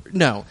won't...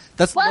 No,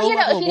 that's Well, the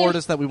low-level if you- award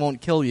is that we won't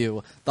kill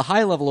you. The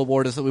high-level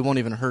award is that we won't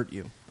even hurt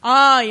you.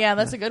 Oh, yeah,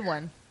 that's a good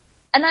one.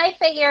 And I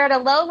figured a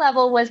low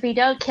level was we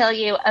don't kill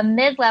you. A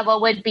mid level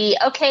would be,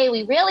 okay,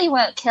 we really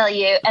won't kill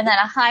you. And then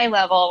a high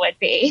level would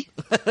be,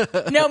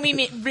 No,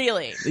 me,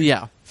 really.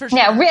 Yeah. For sure.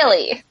 yeah,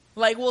 really.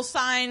 Like, we'll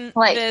sign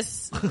Like-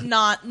 this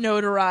not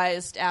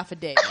notarized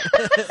affidavit.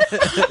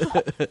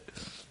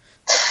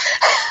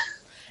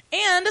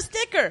 And a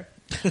sticker.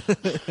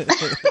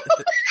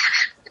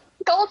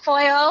 Gold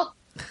foil.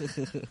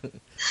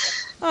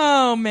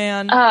 Oh,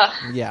 man.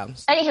 Yeah.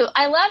 Anywho,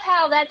 I love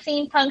how that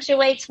scene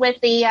punctuates with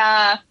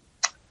the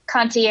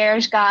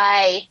concierge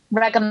guy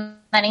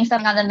recommending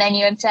something on the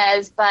menu and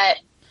says, but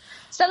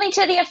something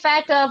to the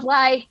effect of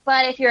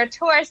but if you're a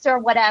tourist or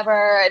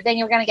whatever, then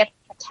you're going to get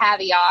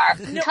caviar.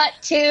 Cut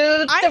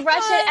to I the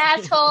Russian thought-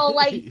 asshole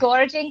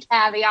gorging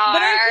caviar.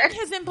 But I think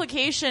his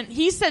implication,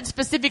 he said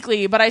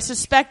specifically, but I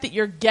suspect that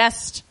your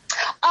guest...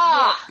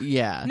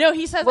 Yeah. No,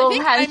 he says, We'll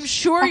I'm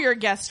sure your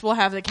guest will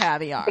have the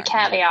caviar. the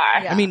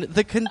caviar. Yeah. I mean,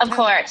 the contempt... Of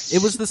course.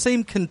 It was the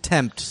same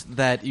contempt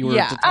that you were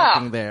Yeah.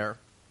 detecting there.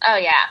 Oh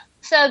yeah,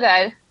 so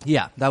good.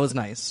 Yeah, that was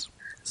nice.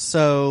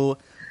 So,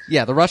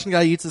 yeah, the Russian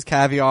guy eats his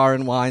caviar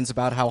and whines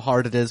about how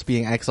hard it is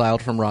being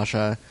exiled from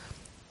Russia.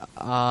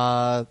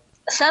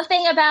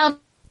 Something about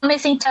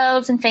missing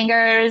toes and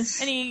fingers.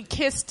 And he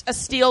kissed a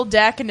steel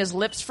deck and his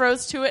lips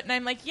froze to it. And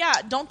I'm like, yeah,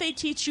 don't they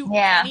teach you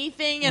Yeah.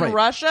 anything in Right.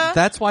 Russia?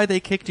 That's why they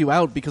kicked you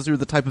out, because you're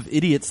the type of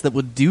idiots that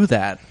would do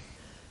that.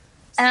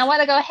 And I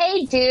want to go,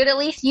 hey, dude, at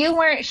least you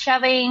weren't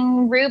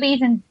shoving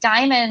rubies and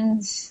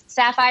diamonds,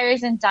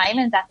 sapphires and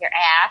diamonds up your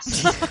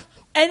ass.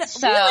 And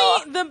So-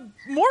 really, the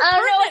more I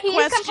don't know what pertinent he's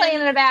question,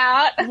 complaining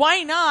about.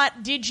 why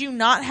not? Did you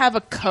not have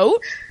a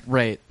coat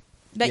Right.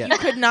 that Yeah. you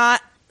could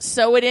not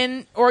sew it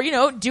in, or,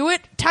 do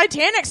it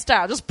Titanic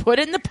style? Just put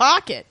it in the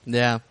pocket.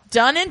 Yeah.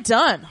 Done and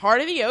done.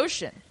 Heart of the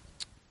ocean.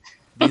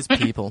 These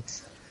people.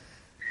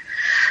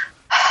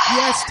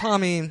 Yes,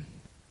 Tommy.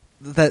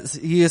 That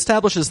he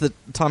establishes that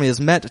Tommy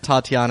has met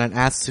Tatiana and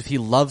asks if he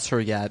loves her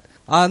yet,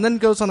 and then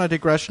goes on a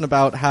digression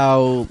about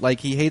how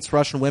he hates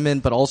Russian women,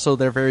 but also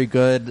they're very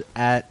good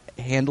at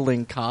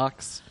handling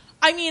cocks.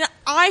 I mean,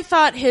 I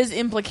thought his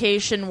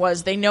implication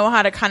was they know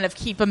how to kind of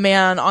keep a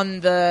man on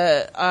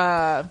the,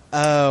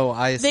 Oh,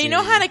 I see. they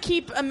know how to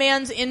keep a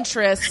man's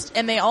interest,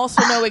 and they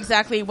also know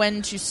exactly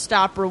when to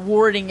stop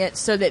rewarding it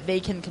so that they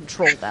can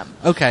control them.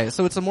 Okay,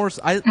 so it's a more...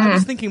 I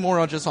was thinking more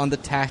on just on the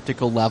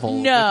tactical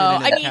level. No,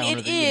 within an I mean, encounter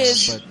it that, you know,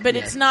 is, but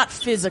yeah. it's not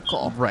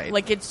physical. Right.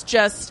 Like, it's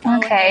just,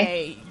 Okay.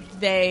 hey,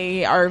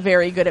 they are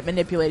very good at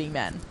manipulating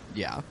men.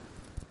 Yeah.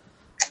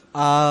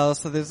 So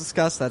they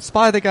discussed that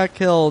spy that got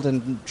killed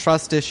and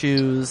trust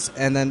issues,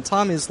 and then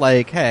Tommy's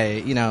like,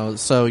 hey, you know,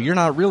 so you're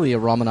not really a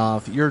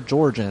Romanov, you're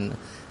Georgian.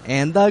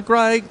 And the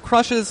guy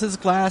crushes his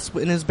glass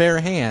in his bare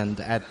hand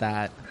at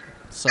that.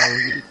 So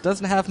he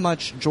doesn't have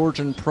much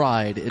Georgian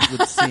pride, it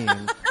would seem.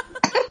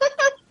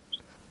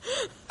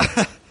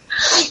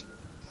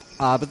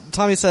 But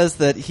Tommy says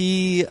that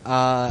he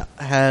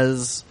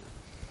has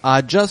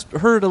just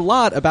heard a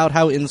lot about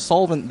how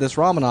insolvent this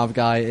Romanov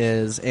guy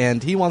is,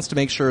 and he wants to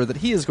make sure that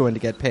he is going to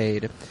get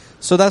paid.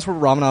 So that's what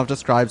Romanov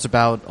describes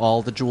about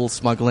all the jewel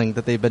smuggling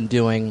that they've been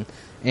doing,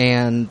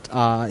 and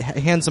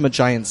hands him a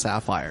giant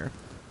sapphire.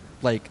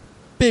 Like,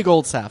 big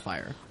old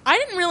sapphire. I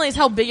didn't realize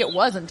how big it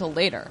was until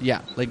later.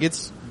 Yeah, like,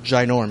 it's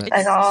ginormous.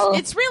 At all.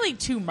 It's really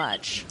too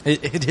much.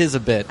 It is a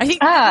bit. I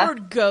think the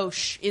word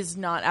gauche is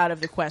not out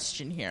of the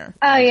question here.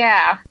 Oh,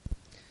 yeah.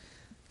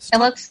 It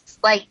looks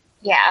like,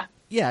 yeah.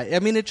 Yeah, I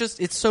mean,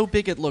 it's so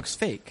big it looks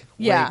fake.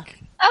 Yeah. Like,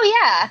 Oh,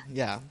 yeah.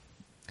 yeah.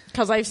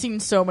 Because I've seen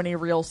so many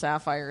real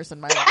sapphires in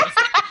my life.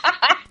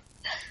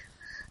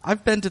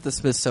 I've been to the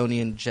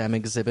Smithsonian Gem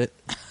exhibit.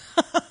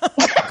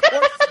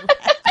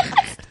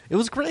 It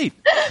was great.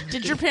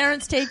 Did your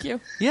parents take you?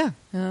 Yeah.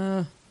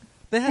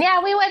 They had,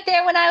 Yeah, we went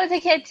there when I was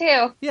a kid, too.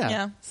 yeah.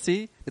 Yeah.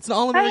 See? It's an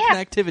all-American yeah.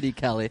 activity,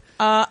 Kelly.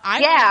 I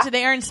Yeah. went to the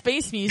Air and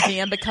Space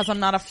Museum because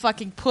I'm not a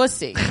fucking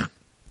pussy.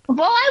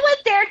 Well, I went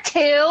there,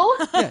 too.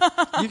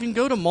 Yeah. You can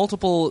go to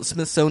multiple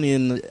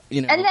Smithsonian,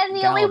 you know, And then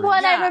the only galleries.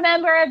 one Yeah. I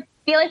remember,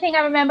 the only thing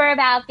I remember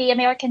about the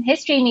American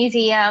History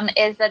Museum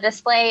is the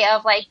display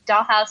of, like,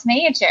 dollhouse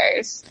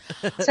miniatures.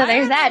 So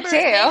there's that, remember too.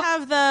 They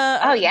have the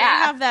Oh, yeah.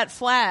 they have that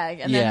flag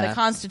and then Yeah. the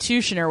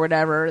Constitution or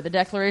whatever, the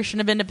Declaration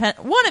of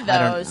Independence. One of I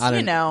don't- those, I don't-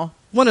 you know.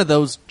 One of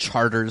those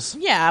charters.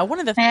 Yeah,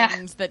 one of the Yeah.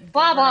 things that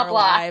Blah, govern blah, our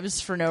blah.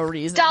 lives for no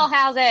reason.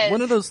 Dollhouses.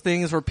 One of those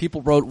things where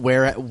people wrote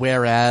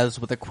whereas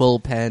with a quill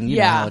pen. You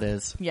know how it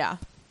is. Yeah.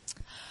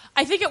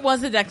 I think it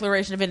was the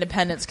Declaration of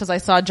Independence because I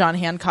saw John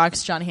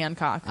Hancock's John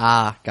Hancock.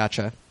 Ah,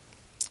 gotcha.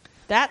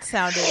 That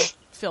sounded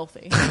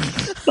filthy.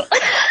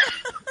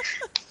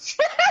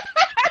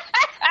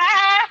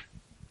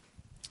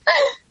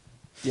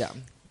 Yeah.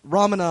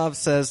 Romanov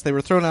says they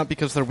were thrown out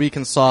because they're weak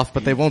and soft,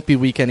 but they won't be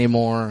weak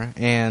anymore,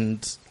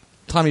 and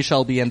Tommy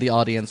Shelby and the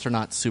audience are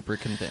not super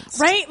convinced.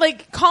 Right?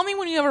 Like, call me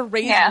when you have a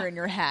razor Yeah. in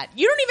your hat.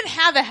 You don't even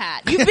have a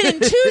hat. You've been in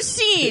 2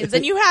 scenes,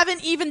 and you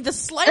haven't even the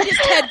slightest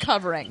head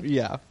covering.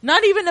 Yeah.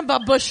 Not even a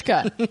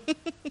babushka.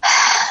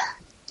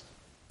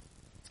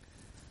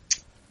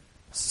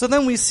 So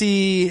then we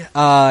see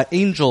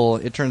Angel,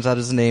 it turns out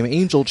his name,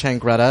 Angel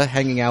Changretta,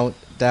 hanging out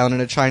down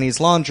in a Chinese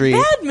laundry.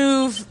 Bad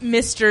move,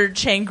 Mr.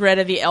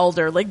 Changretta the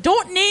Elder. Like,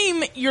 don't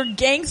name your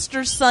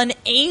gangster son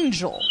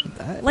Angel.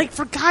 Like,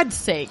 for God's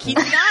sake. He's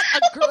not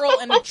a girl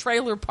in a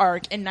trailer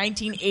park in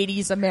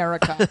 1980s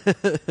America.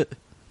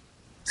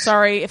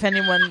 Sorry if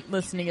anyone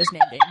listening is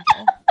named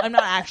Angel. I'm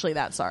not actually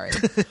that sorry.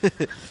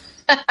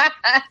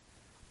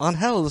 On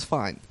Hell is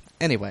fine.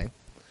 Anyway.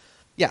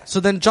 Yeah, so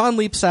then John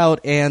leaps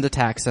out and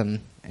attacks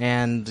him.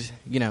 And,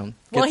 you know.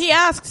 Well, gets- he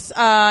asks,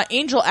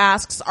 Angel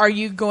asks, are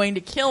you going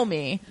to kill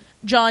me?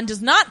 John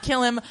does not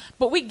kill him,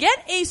 but we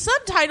get a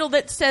subtitle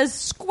that says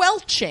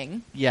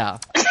squelching. Yeah.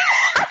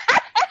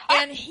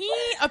 And he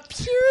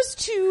appears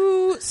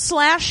to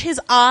slash his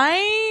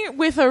eye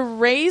with a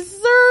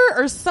razor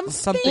or something.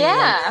 Something Yeah.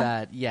 like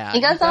that. Yeah.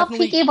 He goes all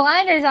definitely- Peaky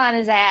Blinders on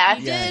his ass.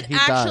 He Yeah, did he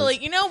actually.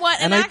 does. You know what?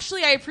 And And I-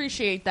 actually, I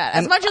appreciate that. As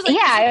and- much as I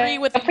Yeah, disagree I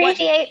with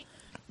appreciate.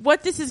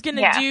 what this is going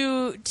to Yeah.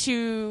 do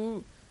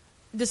to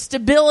the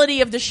stability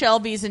of the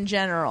Shelbys in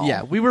general.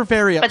 Yeah, we were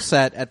very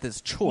upset at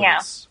this choice. Yeah.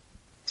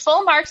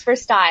 Full marks for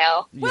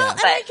style. Well, Yeah. and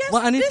I guess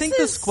Well, and I this think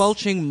the is-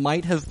 squelching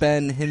might have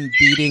been him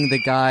beating the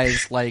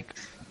guy's, like,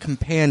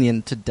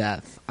 companion to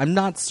death. I'm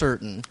not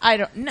certain. I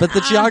don't know. But the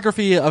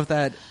geography of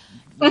that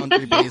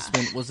laundry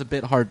basement was a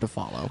bit hard to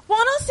follow. Well,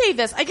 and I'll say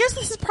this. I guess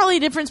this is probably a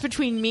difference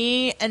between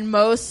me and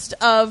most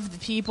of the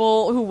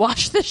people who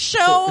watch this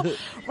show,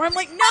 where I'm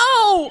like,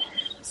 no!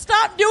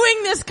 Stop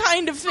doing this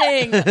kind of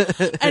thing. And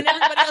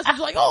everybody else is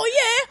like, oh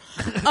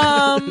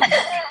yeah.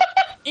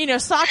 You know,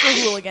 soccer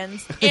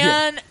hooligans.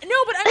 And no,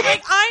 but I'm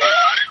like,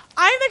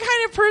 I'm the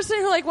kind of person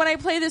who, like, when I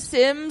play The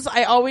Sims,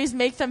 I always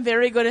make them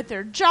very good at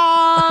their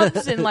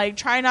jobs and, like,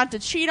 try not to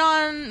cheat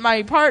on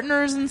my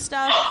partners and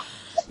stuff.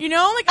 You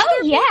know, like,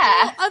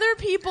 other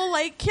people,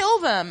 like, kill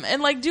them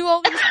and, like, do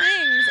all these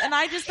things. And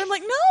I'm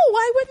like, no,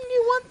 why wouldn't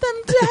you want them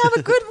to have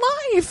a good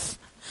life?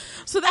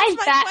 So that's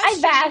my I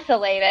question.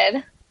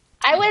 vacillated.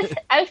 I was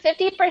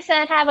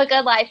 50% have a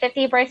good life,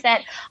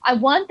 50% I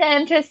want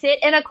them to sit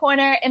in a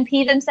corner and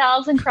pee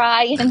themselves and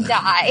cry and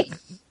die.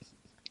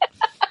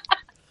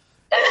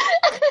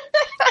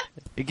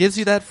 It gives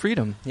you that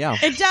freedom. Yeah.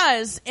 It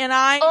does, and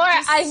I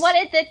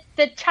wanted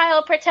the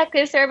Child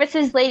Protective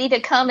Services lady to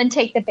come and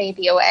take the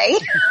baby away.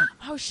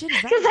 Oh shit!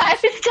 Because I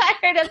was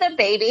tired of the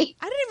baby.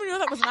 I didn't even know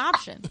that was an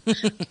option.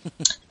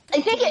 I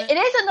think it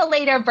is in the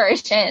later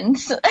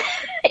versions.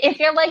 If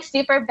you're like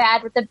super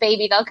bad with the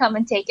baby, they'll come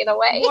and take it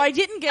away. Well, I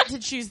didn't get to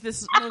choose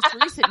this most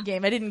recent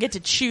game. I didn't get to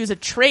choose a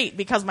trait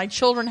because my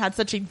children had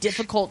such a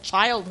difficult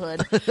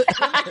childhood.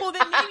 I'm like, well,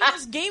 then maybe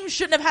this game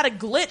shouldn't have had a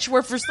glitch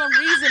where for some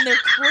reason their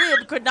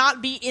crib could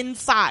not be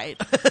inside.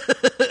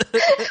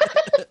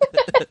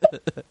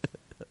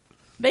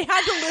 They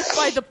had to live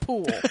by the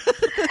pool.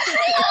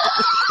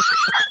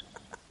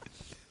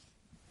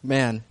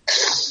 Man.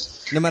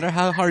 No matter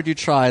how hard you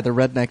try, the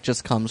redneck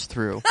just comes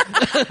through.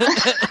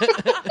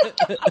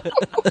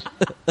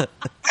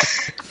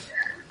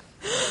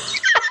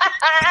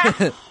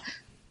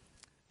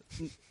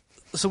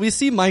 So we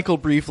see Michael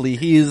briefly.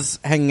 He's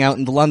hanging out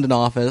in the London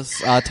office.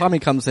 Tommy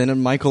comes in,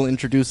 and Michael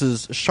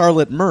introduces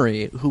Charlotte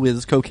Murray, who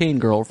is Cocaine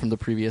Girl from the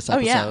previous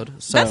episode. Oh, yeah.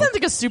 So, that sounds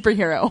like a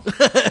superhero.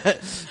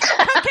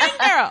 Cocaine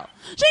Girl.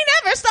 She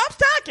never stops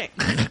talking.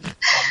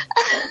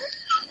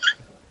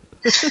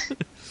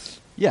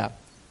 Yeah.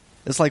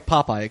 It's like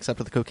Popeye, except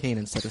with cocaine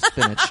instead of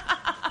spinach.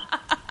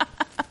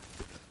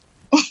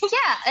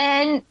 Yeah,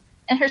 and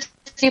her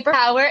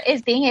superpower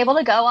is being able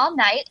to go all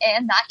night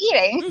and not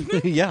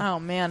eating. Yeah. Oh,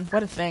 man.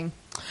 What a thing.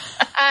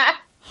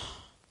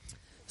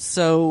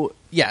 So,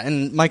 yeah,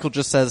 and Michael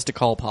just says to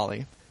call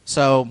Polly.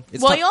 So,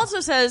 it's Well, he also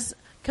says,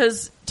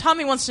 because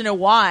Tommy wants to know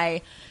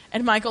why,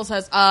 and Michael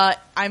says,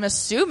 I'm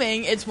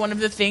assuming it's one of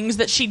the things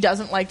that she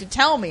doesn't like to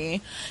tell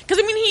me. Because,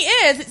 I mean, he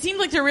is. It seems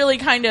like they're really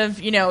kind of,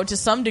 to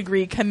some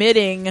degree,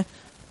 committing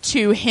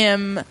to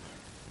him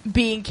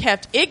being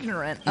kept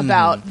ignorant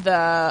about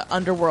the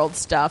underworld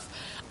stuff.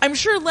 I'm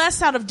sure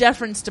less out of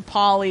deference to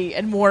Polly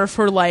and more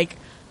for, like,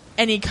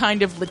 any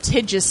kind of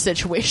litigious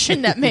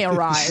situation that may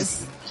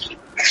arise.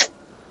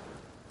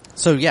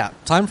 So, yeah,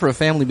 time for a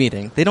family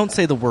meeting. They don't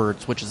say the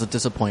words, which is a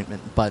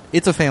disappointment, but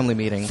it's a family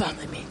meeting.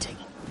 Family meeting.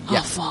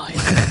 Yeah. High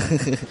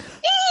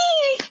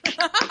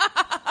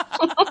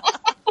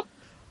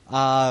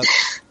five.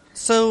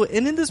 So,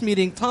 and in this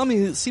meeting,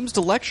 Tommy seems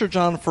to lecture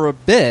John for a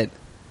bit,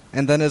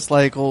 and then it's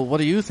like, well, what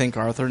do you think,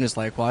 Arthur? And he's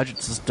like, well, I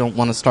just don't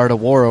want to start a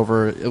war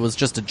over, it was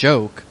just a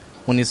joke,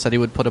 when he said he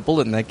would put a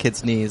bullet in that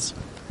kid's knees.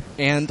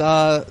 And,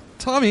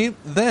 Tommy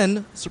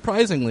then,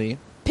 surprisingly...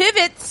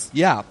 Pivots!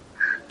 Yeah.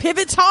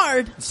 Pivots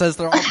hard! Says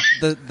they're all,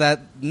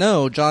 that,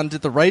 no, John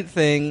did the right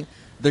thing,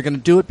 they're going to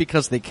do it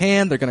because they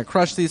can, they're going to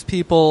crush these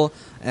people,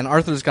 and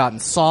Arthur's gotten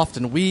soft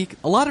and weak.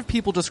 A lot of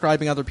people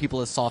describing other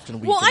people as soft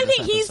and weak. Well, I this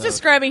think he's episode.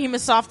 describing him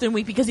as soft and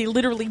weak because he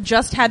literally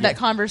just had that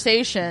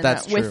conversation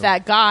That's true. with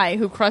that guy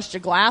who crushed a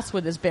glass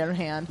with his bare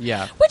hand.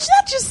 Yeah. Which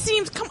that just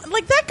seems,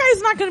 like, that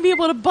guy's not going to be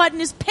able to button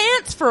his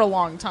pants for a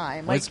long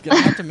time. Well, Like, he's going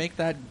to have to make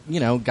that,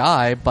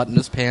 guy button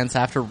his pants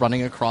after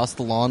running across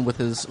the lawn with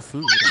his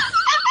food.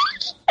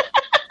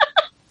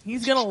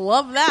 he's going to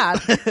love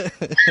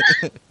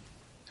that.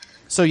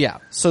 So, yeah.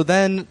 So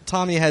then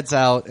Tommy heads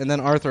out, and then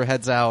Arthur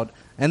heads out,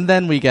 and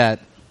then we get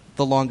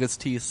the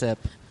longest tea sip.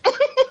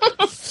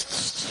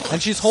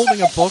 And she's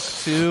holding a book,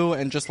 too,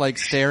 and just, like,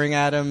 staring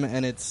at him,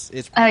 and it's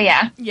Oh,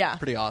 yeah. Yeah.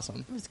 pretty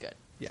awesome. It was good.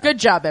 Yeah. Good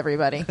job,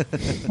 everybody.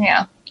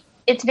 Yeah.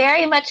 It's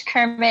very much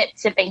Kermit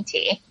sipping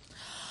tea.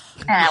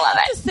 And I love I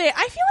have it. to say,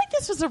 I feel like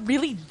this was a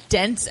really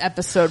dense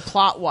episode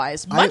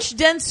plot-wise. Much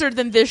denser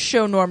than this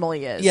show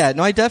normally is. Yeah,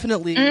 no, I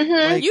definitely...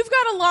 like, You've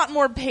got a lot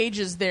more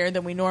pages there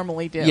than we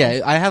normally do.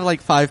 yeah, I have,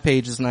 like, 5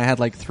 pages, and I had,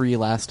 like, 3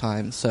 last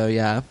time, so,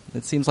 yeah.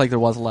 It seems like there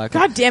was a lot.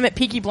 God damn it,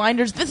 Peaky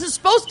Blinders. This is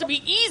supposed to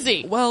be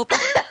easy. Well,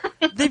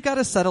 they've got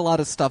to set a lot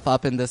of stuff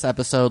up in this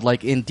episode,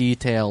 like, in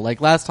detail. Like,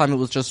 last time it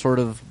was just sort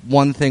of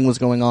one thing was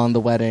going on, the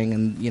wedding,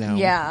 and,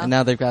 Yeah. and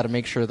now they've got to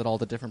make sure that all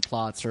the different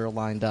plots are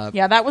lined up.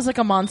 Yeah, that was like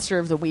a Monster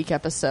of the Week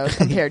episode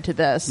compared to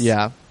this.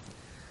 Yeah.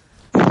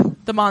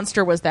 The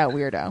monster was that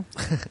weirdo.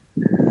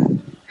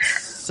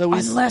 So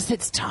he's, Unless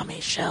it's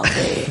Tommy Shelby.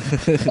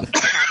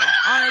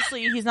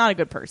 Honestly, he's not a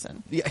good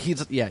person.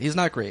 he's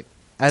not great.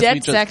 As Dead we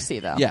just- sexy,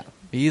 though. Yeah.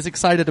 He's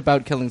excited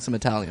about killing some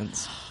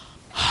Italians.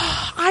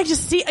 I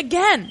just see,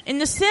 again, in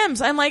The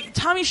Sims, I'm like,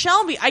 Tommy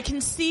Shelby, I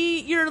can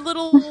see your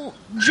little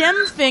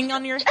gem thing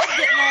on your head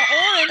getting all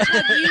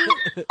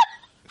orange.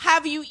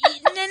 Have you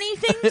eaten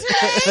anything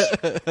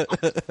today?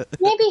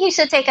 Maybe he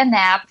should take a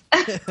nap.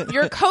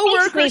 Your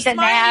coworker's Please, a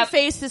smiley nap.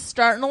 face is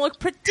starting to look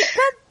pretty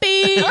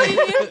grumpy.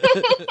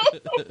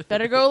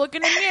 Better go look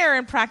in the mirror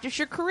and practice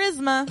your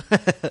charisma.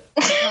 Oh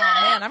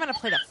man, I'm gonna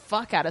play the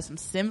fuck out of some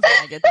Sims when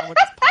I get done with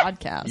this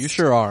podcast. You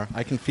sure are.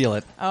 I can feel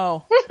it.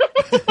 Oh,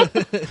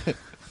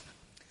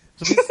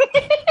 So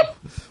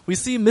we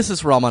see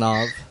Mrs.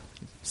 Romanov,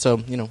 so,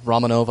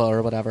 Romanova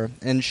or whatever,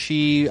 and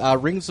she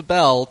rings a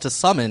bell to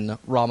summon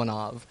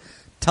Romanov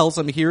tells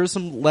him here are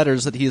some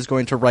letters that he is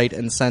going to write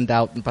and send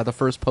out by the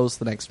first post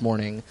the next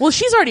morning. Well,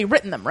 she's already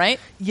written them, right?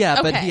 Yeah,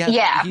 but Okay. he has,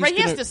 Yeah. he's Right,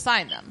 he has gonna- to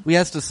sign them. he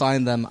has to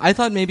sign them. I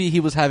thought maybe he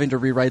was having to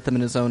rewrite them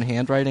in his own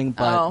handwriting,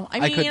 but I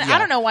mean, could, I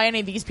don't know why any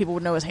of these people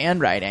would know his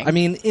handwriting. I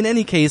mean, in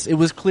any case, it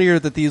was clear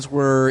that these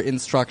were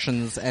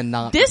instructions and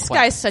not this requests.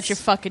 guy's such a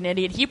fucking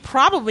idiot. He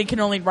probably can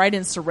only write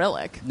in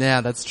Cyrillic.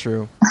 Yeah, that's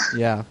true.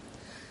 Yeah.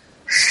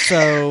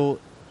 So,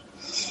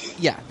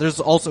 yeah, there's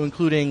also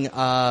including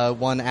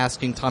one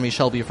asking Tommy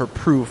Shelby for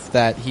proof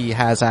that he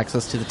has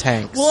access to the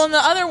tanks. Well, and the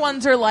other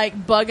ones are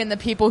like bugging the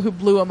people who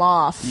blew him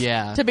off.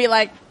 Yeah. To be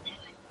like,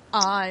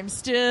 I'm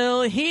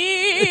still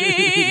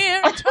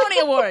here. Tony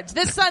Awards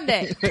this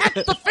Sunday. Catch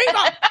the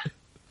fever.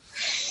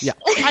 Yeah.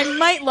 I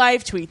might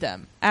live tweet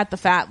them at the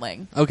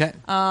Fatling. Okay.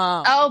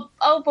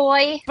 Oh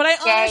boy. But I Yay.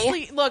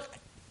 honestly, look,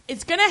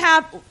 it's going to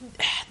happen.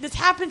 This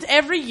happens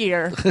every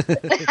year.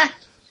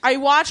 I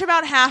watch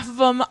about half of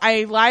them,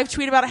 I live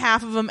tweet about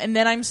half of them, and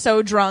then I'm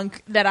so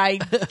drunk that I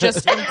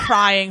just am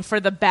crying for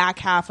the back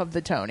half of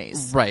the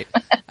Tonys. Right.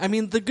 I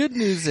mean, the good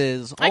news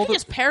is... I can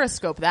just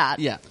Periscope that.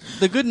 Yeah.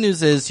 The good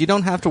news is you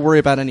don't have to worry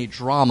about any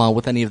drama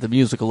with any of the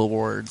musical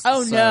awards.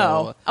 Oh, so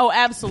no. Oh,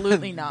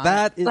 absolutely not.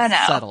 That is I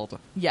know. settled.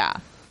 Yeah.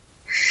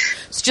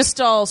 It's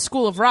just all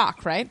School of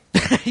Rock, right?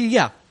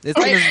 Yeah. It's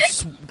gonna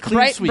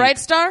clean sweep. Bright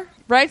Star?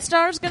 Bright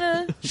Star's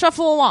gonna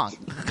shuffle along.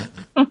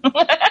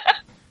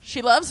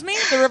 She Loves Me,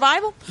 the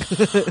revival.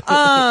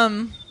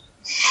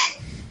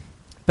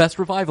 Best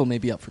revival may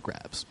be up for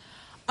grabs.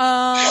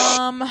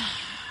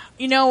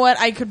 You know what?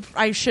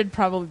 I should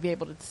probably be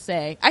able to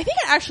say. I think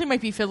it actually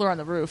might be Fiddler on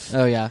the Roof.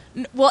 Oh, yeah.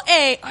 Well,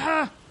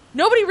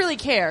 nobody really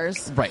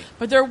cares. Right.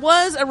 But there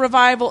was a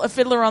revival of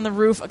Fiddler on the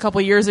Roof a couple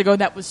years ago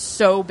that was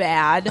so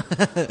bad.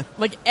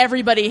 Like,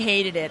 everybody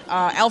hated it.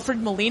 Alfred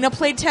Molina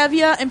played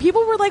Tevye, and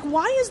people were like,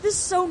 why is this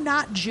so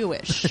not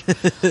Jewish?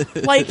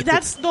 Like,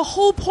 that's the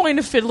whole point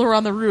of Fiddler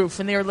on the Roof.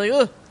 And they were like,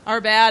 ugh,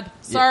 our bad.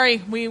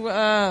 Sorry. We,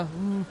 bye.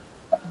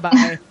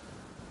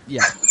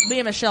 Yeah.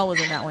 Leah Michelle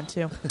was in that one,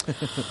 too.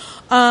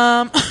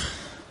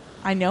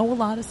 I know a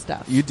lot of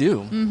stuff. You do.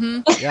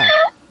 Mm-hmm. Yeah.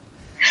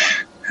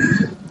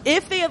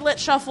 If they had let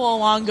Shuffle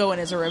Along go in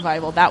as a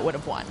revival, that would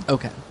have won.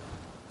 Okay.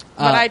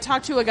 But I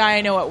talked to a guy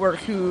I know at work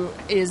who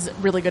is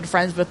really good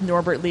friends with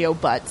Norbert Leo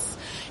Butz,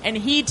 and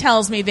he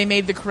tells me they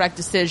made the correct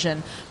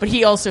decision, but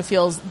he also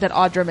feels that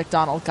Audra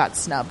McDonald got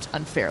snubbed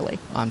unfairly.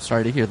 I'm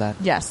sorry to hear that.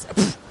 Yes.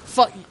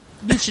 Fuck.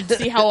 You should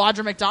see how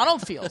Audra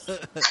McDonald feels.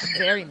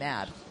 Very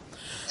mad.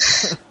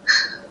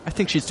 I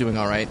think she's doing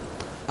all right.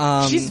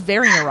 She's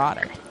very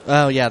neurotic.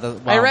 Oh, yeah.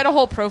 I read a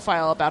whole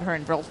profile about her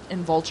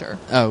in Vulture.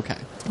 Oh, okay.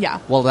 Yeah.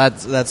 Well,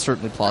 that's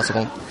certainly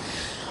plausible.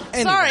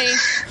 Anyway. Sorry.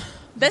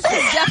 This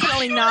is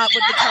definitely not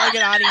what the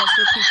target audience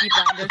for Peaky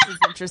Blinders is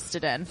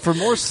interested in. For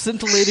more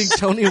scintillating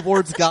Tony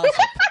Awards gossip,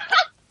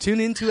 tune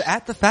into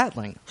At the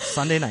Fatling,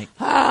 Sunday night.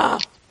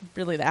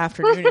 Really the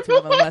afternoon if you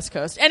live on the West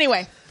Coast.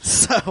 Anyway.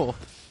 So,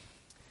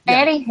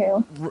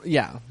 Anywho.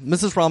 yeah,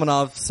 Mrs.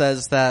 Romanov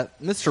says that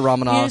Mr.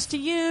 Romanov... Here's to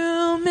you,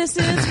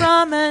 Mrs.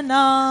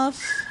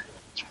 Romanoff.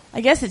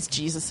 I guess it's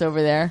Jesus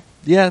over there.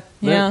 Yeah,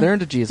 they're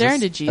into Jesus. They're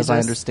into Jesus. As I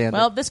understand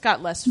Well, it. this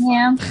got less fun.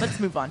 Yeah. Let's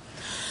move on.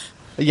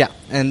 Yeah,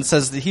 and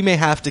says that he may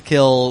have to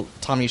kill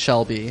Tommy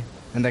Shelby.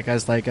 And that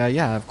guy's like,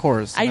 yeah, of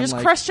course. I And I'm just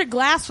like, crushed a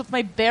glass with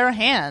my bare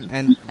hand.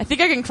 And- I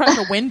think I can crush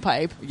a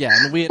windpipe. Yeah,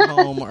 and we at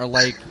home are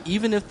like,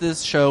 even if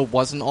this show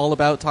wasn't all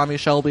about Tommy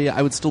Shelby,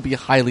 I would still be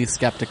highly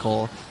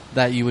skeptical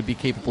that you would be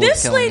capable of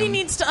This killing lady him.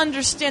 needs to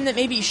understand that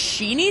maybe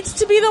she needs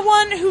to be the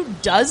one who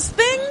does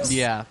things.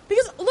 Yeah.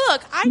 Because,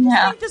 look, I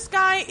just think this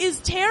guy is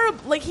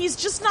terrible. Like, he's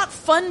just not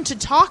fun to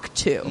talk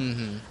to.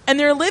 Mm-hmm. And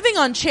they're living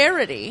on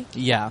charity.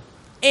 Yeah.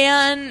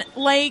 And,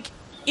 like,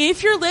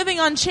 if you're living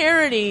on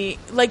charity,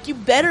 like, you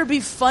better be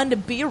fun to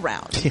be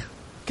around. Yeah.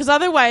 Because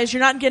otherwise, you're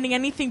not getting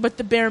anything but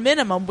the bare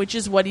minimum, which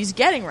is what he's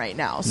getting right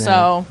now.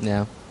 So,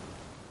 Yeah.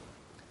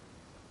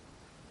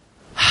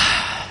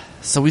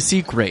 So we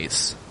see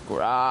Grace. Grace.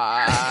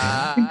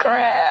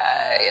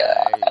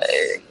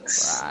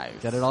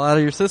 Get it all out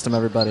of your system,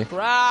 everybody.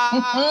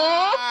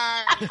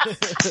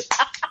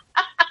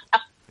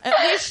 At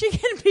least she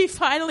can be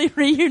finally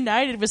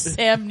reunited with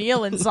Sam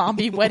Neill in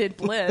Zombie Wedded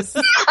Bliss.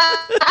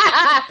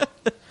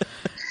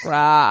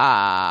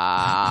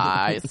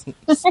 Rise.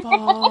 Spy.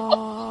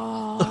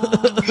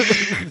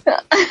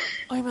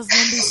 I'm a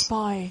zombie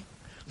spy.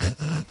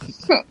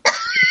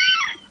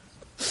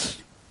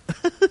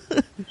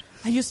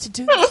 I used to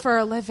do this for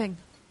a living.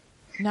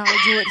 Now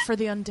I do it for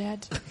the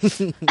undead.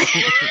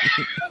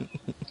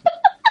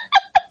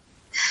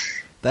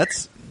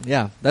 That's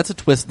a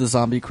twist the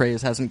zombie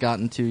craze hasn't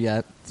gotten to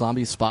yet.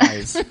 Zombie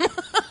spies. All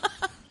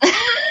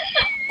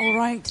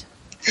right.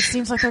 It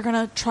seems like they're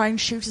going to try and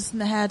shoot us in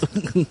the head.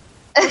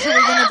 What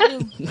are we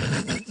going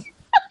to do?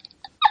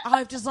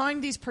 I've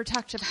designed these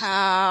protective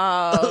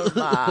helmets.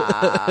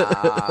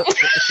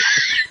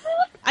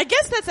 I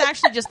guess that's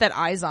actually just that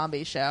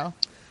iZombie show.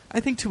 I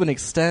think to an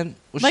extent.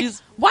 Well, Like,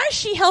 why is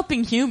she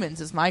helping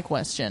humans is my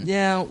question.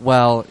 Yeah,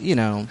 well, you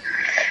know.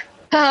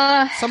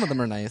 Some of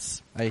them are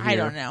nice. I hear. I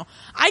don't know.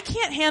 I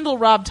can't handle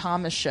Rob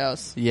Thomas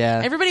shows.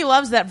 Yeah. Everybody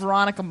loves that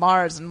Veronica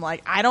Mars, and I'm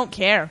like, I don't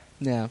care.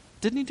 Yeah.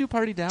 Didn't he do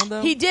Party Down,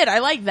 though? He did. I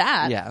like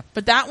that. Yeah.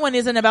 But that one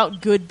isn't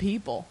about good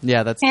people.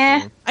 Yeah, that's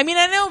Eh. true. I mean,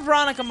 I know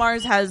Veronica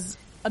Mars has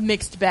a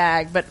mixed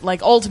bag, but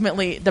like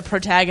ultimately the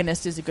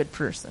protagonist is a good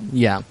person.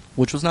 Yeah,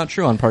 which was not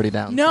true on Party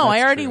Down. No, so I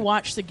that's already true.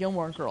 watched the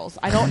Gilmore Girls.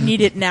 I don't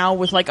need it now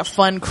with like a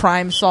fun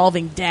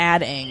crime-solving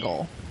dad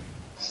angle.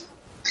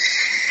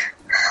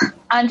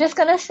 I'm just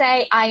gonna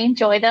say I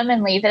enjoy them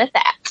and leave it at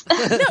that.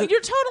 No,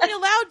 you're totally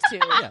allowed to.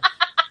 Yeah.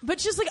 But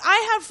just like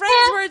I have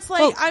friends where it's like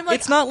Well, I'm like,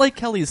 it's not like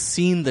Kelly's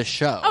seen the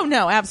show. oh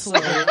no,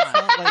 absolutely It's not.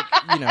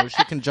 not like,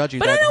 she can judge you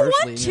But I that don't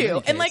harshly. want in to.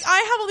 any And like case. I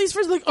have all these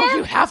friends like, oh,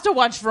 you have to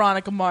watch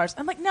Veronica Mars.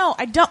 I'm like, no,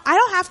 I don't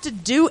have to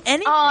do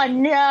anything. Oh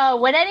no!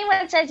 When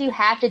anyone says you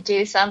have to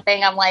do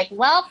something, I'm like,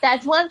 well,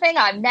 that's one thing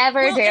I'm never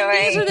Well, doing.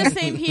 and these are the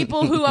same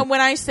people who, when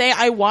I say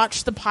I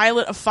watched the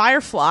pilot of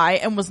Firefly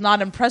and was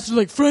not impressed, they're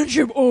like,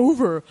 friendship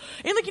over.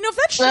 And like, if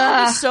that show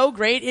was so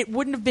great, it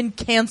wouldn't have been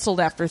canceled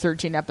after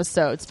 13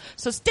 episodes.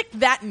 So stick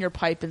that in your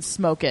pipe and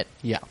smoke it.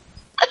 Yeah.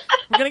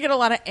 We're going to get a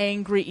lot of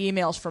angry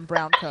emails from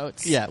brown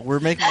coats. Yeah, we're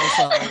making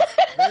ourselves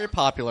very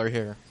popular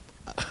here.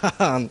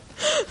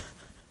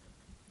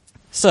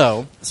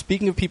 So,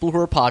 speaking of people who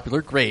are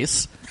popular,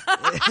 Grace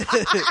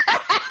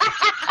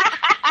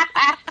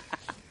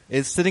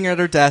is sitting at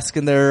her desk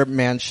in their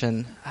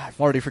mansion. I've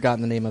already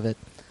forgotten the name of it.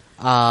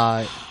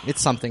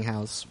 It's something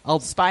house.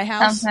 Spy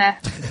House.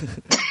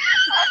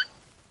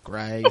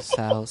 Grace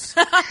house.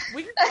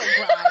 We can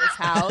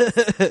call it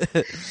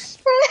Guy's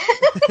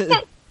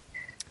house.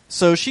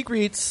 So she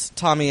greets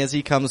Tommy as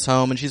he comes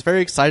home, and she's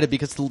very excited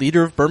because the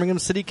leader of Birmingham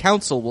City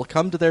Council will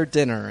come to their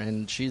dinner,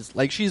 and she's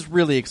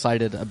really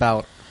excited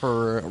about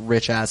her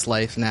rich-ass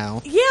life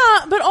now.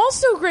 Yeah, but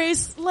also,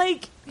 Grace,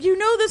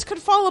 this could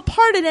fall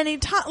apart at any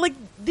time. Like,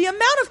 the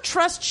amount of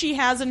trust she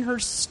has in her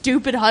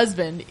stupid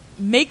husband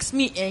makes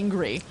me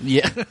angry.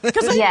 Yeah.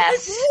 Because I'm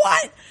Yes. like,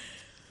 what?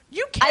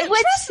 You can't I would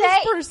trust say-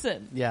 this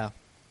person. Yeah.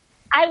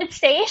 I would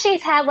say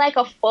she's had like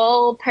a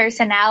full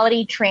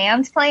personality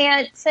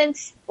transplant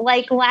since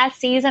like last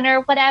season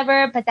or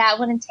whatever, but that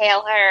would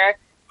entail her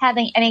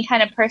having any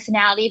kind of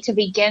personality to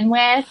begin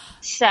with.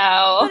 So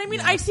But I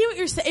mean, I see what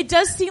you're saying. It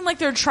does seem like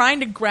they're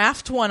trying to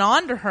graft one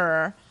onto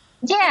her.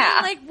 yeah,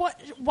 I mean, like,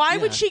 what? Why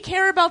would Yeah. she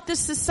care about this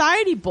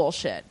society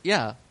bullshit?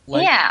 Yeah.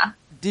 yeah.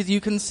 Did you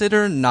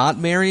consider not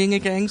marrying a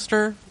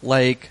gangster?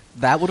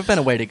 That would have been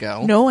a way to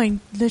go. No, I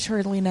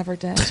literally never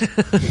did.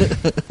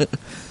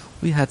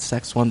 We had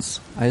sex once.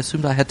 I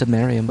assumed I had to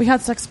marry him. We had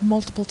sex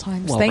multiple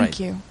times. Well, Thank right.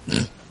 you.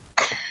 That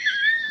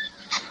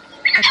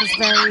was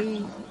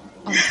very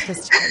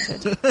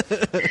unsophisticated.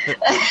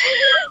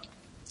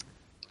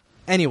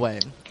 Anyway,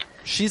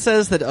 she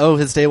says that,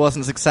 his day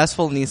wasn't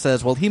successful, and he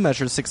says, well, he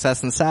measures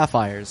success in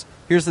sapphires.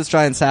 Here's this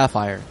giant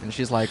sapphire. And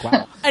she's like,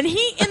 wow. And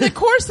he, in the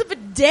course of a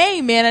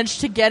day,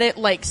 managed to get it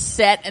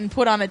set and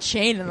put on a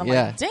chain. And I'm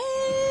Yeah. like,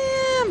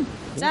 damn,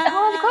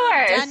 Oh, of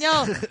course.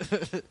 Daniel.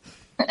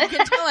 You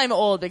can tell I'm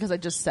old because I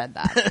just said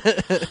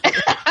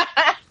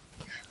that.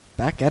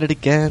 Back at it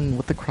again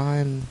with the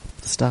crime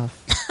stuff.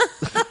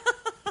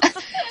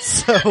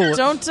 So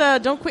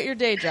Don't quit your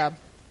day job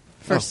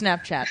for Oh.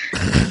 Snapchat.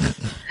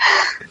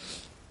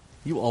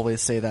 you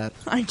always say that.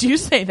 I do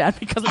say that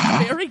because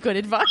it's very good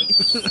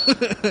advice. Thinking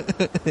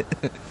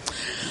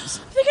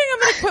I'm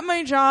going to quit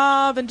my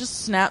job and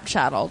just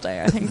Snapchat all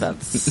day. I think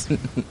that's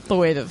the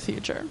way to the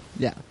future.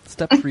 Yeah.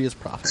 Step 3 is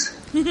profit.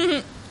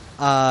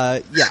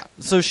 Yeah.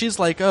 So she's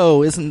like,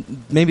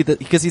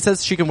 because he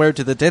says she can wear it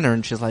to the dinner,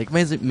 and she's like,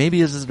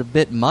 maybe is it a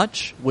bit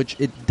much? Which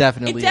it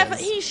definitely is.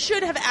 He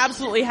should have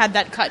absolutely had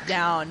that cut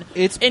down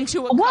It's-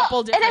 into a Well, couple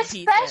and different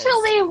pieces.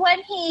 especially when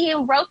he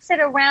ropes it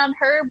around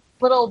her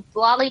little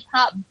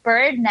lollipop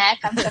bird neck,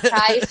 I'm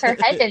surprised her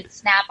head didn't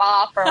snap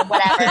off or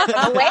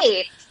whatever.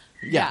 Wait.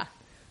 Yeah.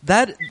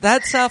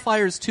 That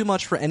sapphire is too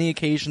much for any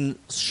occasion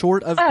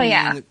short of being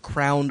yeah.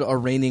 crowned a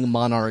reigning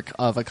monarch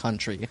of a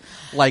country.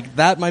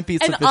 That might be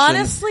And sufficient.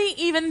 honestly,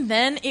 even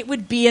then, it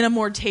would be in a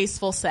more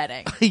tasteful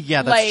setting.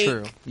 yeah, that's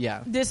true.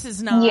 Yeah. This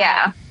is not.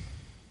 Yeah.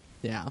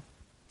 Yeah.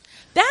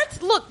 That's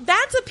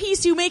a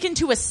piece you make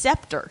into a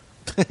scepter.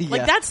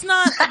 Yeah. That's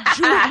not a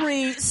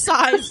jewelry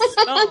size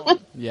stone.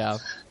 Yeah.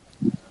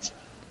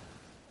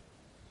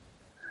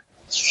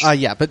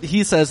 Yeah, but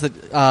he says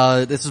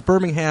that this is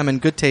Birmingham,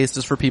 and good taste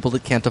is for people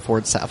that can't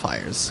afford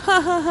sapphires.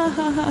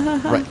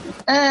 Right.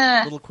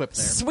 Little quip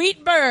there.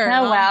 Sweet burn.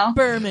 Oh, well. on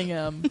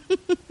Birmingham.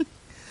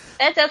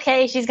 That's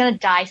okay. She's going to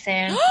die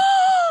soon.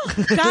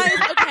 Guys,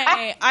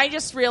 okay, I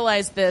just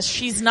realized this.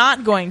 She's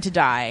not going to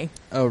die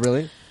Oh,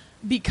 really?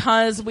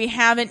 because we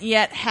haven't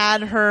yet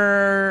had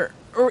her,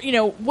 or,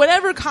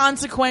 whatever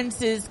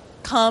consequences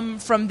come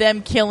from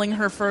them killing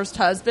her first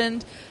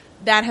husband,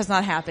 that has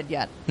not happened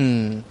yet.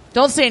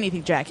 Don't say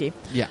anything, Jackie.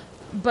 Yeah.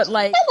 But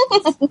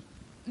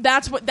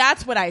that's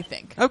what I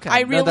think. Okay.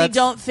 I No, really that's-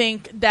 don't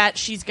think that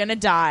she's gonna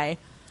die.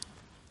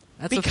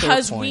 That's a fair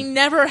because we point.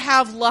 never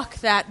have luck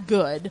that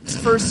good,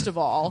 first of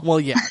all. Well,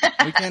 yeah,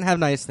 we can't have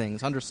nice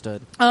things.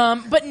 Understood.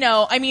 But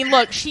no, I mean,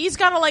 look, she's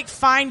got to, like,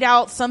 find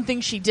out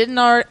something she didn't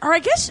or I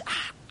guess...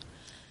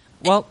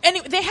 Well,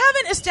 Anyway, they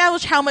haven't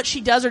established how much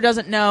she does or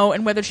doesn't know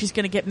and whether she's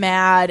going to get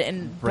mad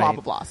and blah, Right.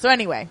 blah, blah. So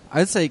anyway.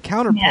 I'd say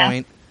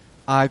counterpoint,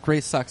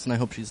 Grace sucks and I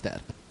hope she's dead.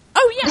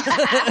 Oh,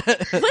 yeah.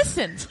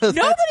 Listen,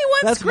 nobody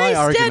wants that's my Grace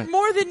argument. dead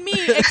more than me,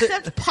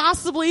 except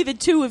possibly the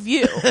two of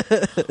you.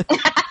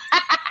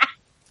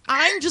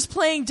 I'm just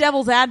playing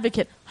devil's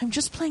advocate. I'm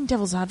just playing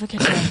devil's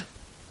advocate here.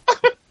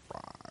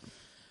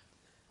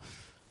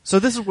 So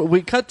this is what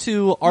we cut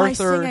to My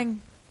Arthur.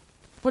 singing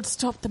would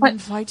stop the men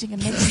fighting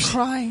and make them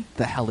cry.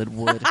 The hell it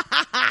would.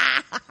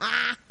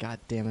 God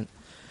damn it.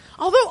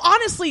 Although,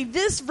 honestly,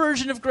 this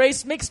version of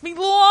Grace makes me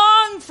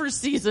long for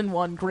season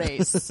 1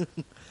 Grace.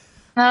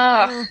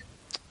 Ugh.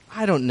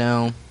 I don't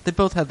know. They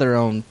both had their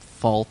own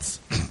faults.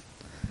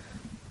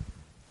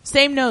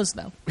 Same nose,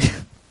 though.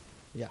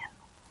 Yeah.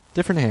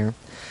 Different hair.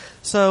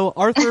 So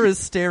Arthur is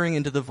staring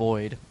into the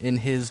void in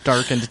his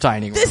darkened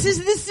dining room. This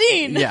is the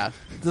scene. Yeah.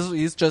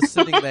 He's just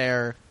sitting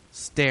there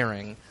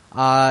staring.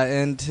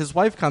 And his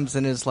wife comes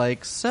in and is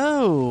like,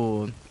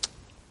 so,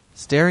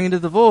 staring into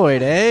the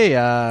void,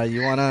 eh?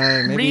 You want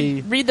to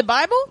maybe... Read the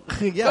Bible?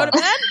 Yeah. Go to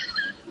bed?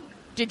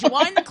 Did you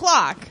wind the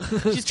clock?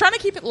 She's trying to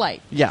keep it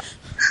light. Yeah.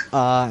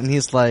 And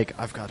he's like,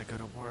 I've got to go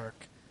to work.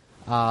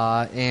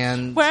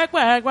 And Whack,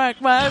 whack, whack,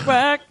 whack,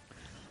 whack.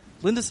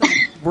 Linda said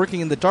working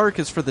in the dark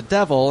is for the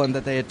devil and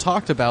that they had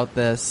talked about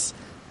this.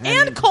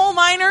 And coal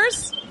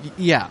miners.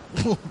 Yeah.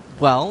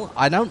 Well,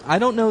 I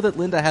don't know that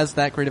Linda has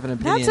that great of an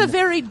opinion. That's a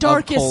very of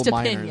darkest coal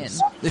opinion.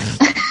 miners.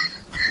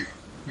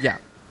 Yeah.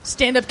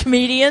 Stand-up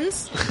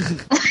comedians.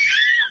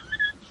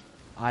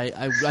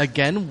 I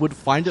again would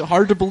find it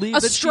hard to believe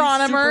that she's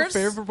Astronomers.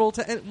 super favorable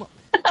to.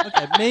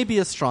 Okay, maybe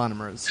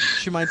astronomers.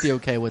 She might be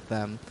okay with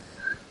them.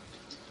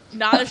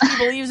 Not if she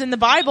believes in the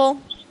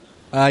Bible.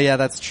 Yeah,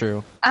 that's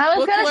true. I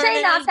was Book gonna say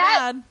learning not is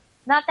that, bad.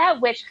 not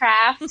that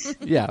witchcraft.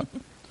 Yeah,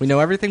 we know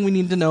everything we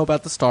need to know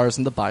about the stars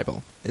in the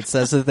Bible. It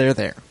says that they're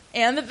there.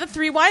 And that the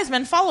 3 wise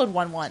men followed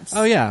one once.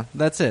 Oh yeah,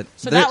 that's it.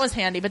 So that was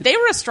handy. But they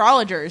were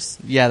astrologers.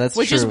 Yeah, that's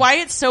Which true. is why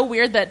it's so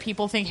weird that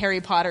people think Harry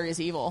Potter is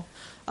evil.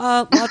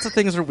 Lots of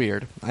things are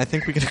weird. I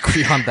think we can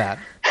agree on that.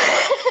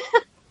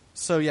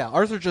 So yeah,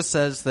 Arthur just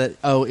says that,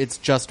 oh, it's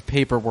just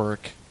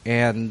paperwork,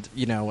 and,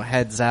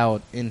 heads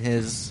out in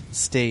his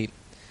state.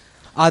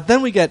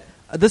 Then we get,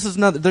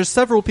 there's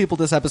several people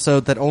this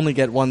episode that only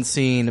get one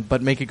scene,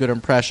 but make a good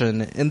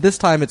impression, and this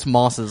time it's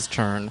Moss's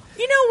turn.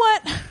 You know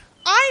what?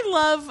 I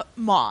love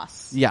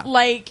Moss. Yeah.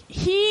 Like,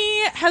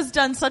 he has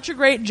done such a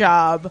great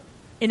job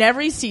in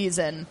every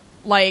season.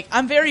 Like,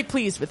 I'm very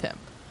pleased with him.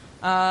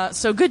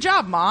 So good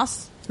job,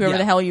 Moss. Whoever Yeah.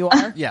 the hell you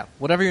are. Yeah,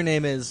 whatever your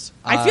name is.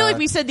 I feel like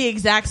we said the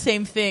exact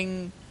same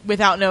thing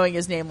without knowing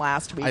his name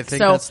last week. I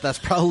think so that's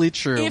probably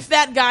true. if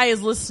that guy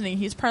is listening,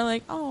 he's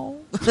probably like, oh,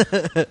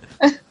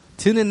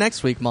 Tune in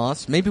next week,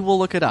 Moss. Maybe we'll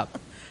look it up.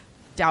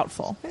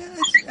 doubtful.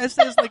 There's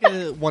like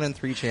a 1 in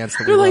 3 chance that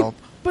we They're like,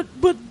 will.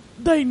 but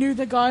they knew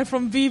the guy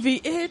from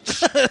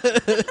VVH.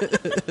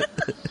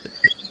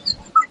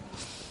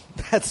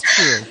 That's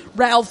true.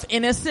 Ralph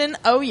Ineson.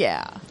 Oh,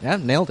 yeah. Yeah,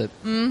 nailed it.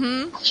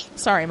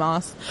 Sorry,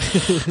 Moss.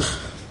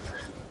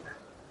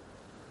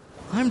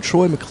 I'm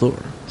Troy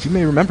McClure. You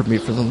may remember me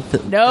from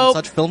Nope.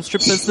 such film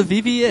strips as The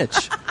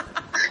VVH.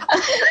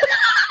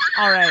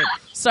 All right.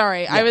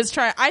 Sorry. I was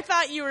trying. I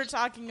thought you were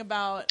talking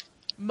about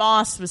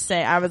Moss was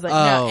saying. I was like,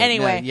 Oh, no.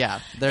 Anyway. yeah,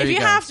 there if you you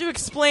go. have to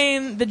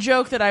explain the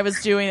joke that I was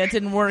doing that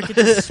didn't work, it's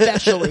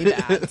especially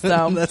bad.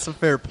 So That's a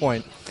fair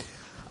point.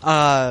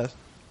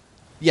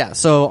 Yeah,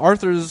 so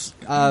Arthur's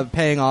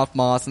paying off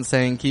Moss and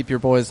saying, keep your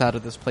boys out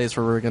of this place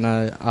where we're going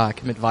to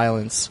commit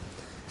violence.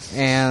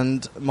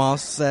 And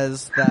Moss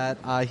says that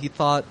he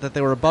thought that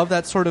they were above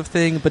that sort of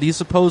thing, but he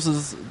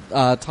supposes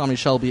Tommy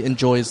Shelby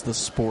enjoys the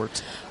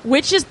sport.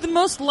 which is the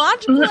most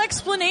logical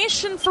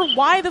explanation for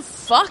why the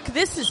fuck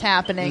this is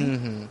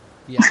happening.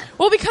 Yeah.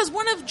 Well, because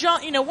one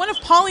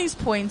of Polly's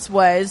points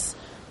was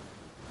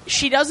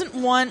she doesn't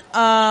want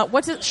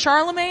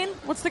Charlemagne?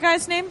 What's the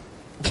guy's name?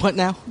 What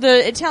now?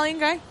 The Italian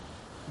guy?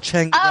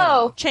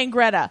 Oh,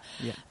 Changretta.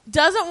 Yeah.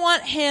 Doesn't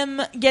want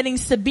him getting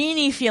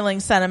Sabini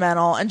feeling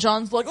sentimental, and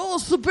John's like, oh,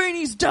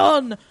 Sabini's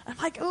done. I'm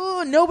like,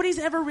 oh, nobody's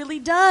ever really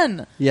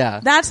done. Yeah.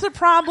 That's the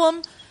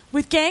problem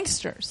with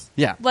gangsters.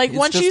 Yeah. Like, It's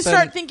once just you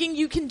start been- thinking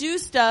you can do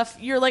stuff,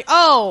 you're like,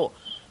 oh,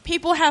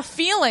 people have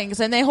feelings,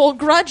 and they hold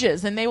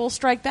grudges, and they will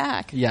strike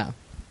back. Yeah.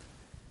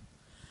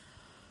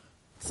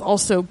 It's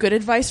also good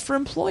advice for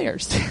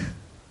employers.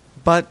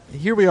 But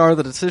here we are,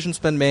 the decision's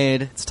been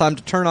made. It's time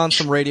to turn on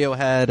some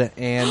Radiohead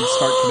and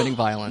start committing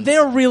violence.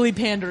 They're really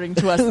pandering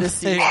to us this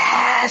season.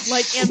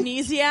 Like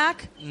Amnesiac.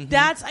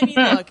 That's, I mean,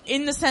 look,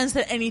 in the sense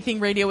that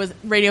anything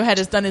Radiohead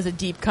has done is a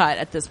deep cut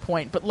at this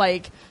point, but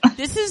like,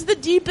 this is the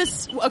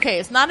deepest. Okay,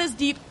 it's not as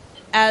deep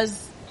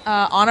as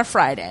On a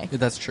Friday,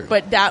 That's true.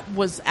 but that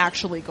was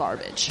actually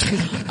garbage.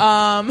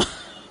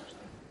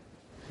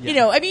 You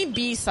know, I mean,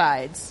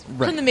 B-sides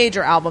Right. from the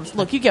major albums.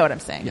 Look, you get what I'm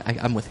saying. Yeah,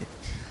 I'm with you.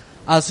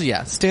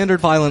 Standard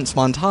violence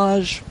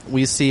montage.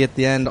 We see at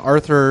the end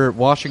Arthur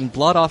washing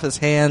blood off his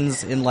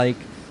hands in, like,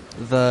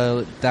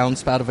 the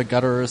downspout of a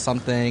gutter or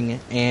something,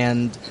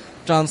 and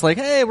John's like,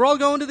 hey, we're all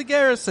going to the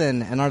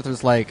garrison, and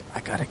Arthur's like, I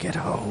gotta get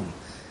home.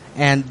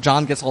 And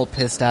John gets all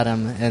pissed at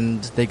him,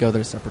 and they go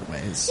their separate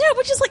ways. Yeah,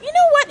 which is like, you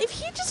know what? If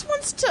he just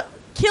wants to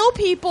kill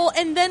people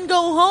and then go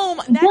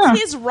home,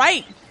 that's his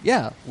right.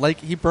 Yeah, like,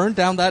 he burned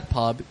down that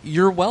pub.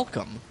 You're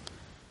welcome.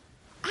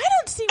 I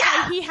don't see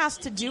why he has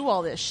to do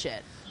all this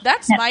shit.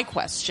 That's my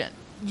question.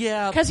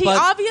 Yeah, because he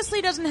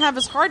obviously doesn't have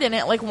his heart in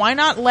it. Like, why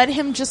not let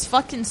him just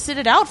fucking sit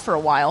it out for a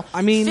while?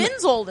 I mean,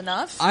 Finn's old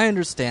enough. I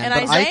understand,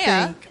 and but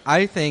Isaiah.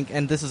 I think,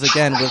 and this is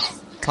again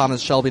with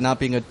Thomas Shelby not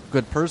being a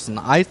good person,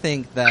 I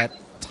think that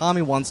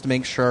Tommy wants to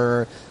make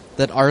sure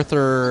that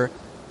Arthur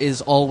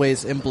is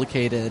always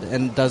implicated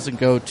and doesn't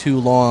go too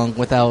long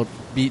without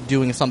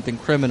doing something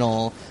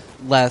criminal,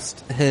 lest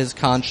his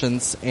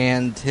conscience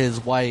and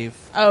his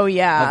wife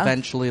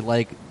eventually,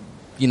 like,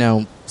 you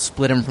know,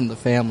 split him from the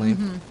family.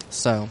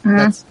 So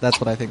that's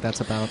what I think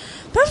that's about.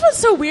 That's what's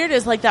so weird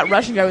is, like, that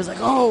Russian guy was like,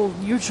 oh,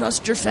 you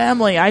trust your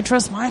family, I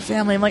trust my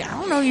family. I'm like, I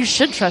don't know, you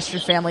should trust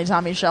your family,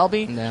 Tommy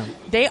Shelby. No.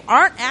 They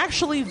aren't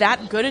actually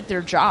that good at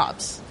their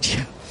jobs.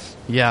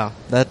 Yeah,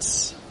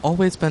 that's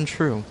always been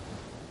true.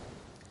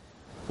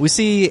 We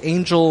see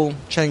Angel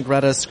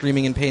Changretta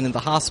screaming in pain in the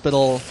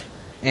hospital,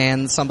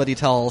 and somebody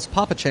tells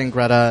Papa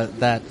Changretta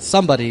that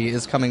somebody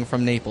is coming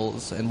from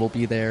Naples and will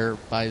be there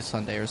by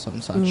Sunday or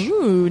some such.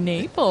 Ooh,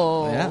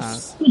 Naples.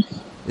 Yeah.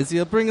 Is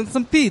he bringing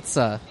some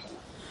pizza?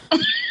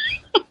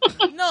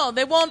 No,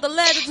 they want the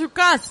letter through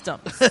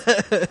customs.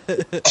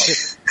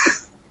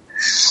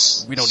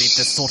 We don't eat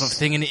this sort of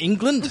thing in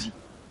England.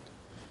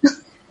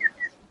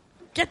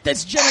 Get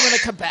this gentleman a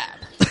kebab.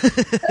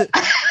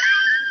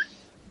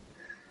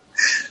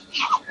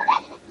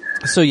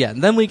 So yeah,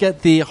 and then we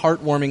get the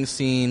heartwarming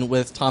scene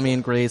with Tommy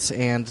and Grace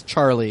and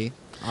Charlie.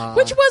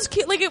 Which was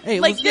cute. Like,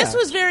 this yeah.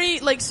 was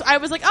very, like, I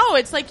was like, oh,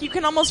 it's like you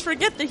can almost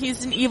forget that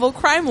he's an evil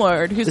crime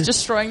lord who's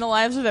destroying the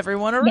lives of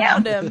everyone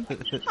around him.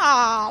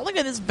 Ah, look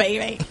at this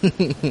baby.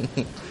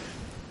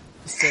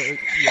 So,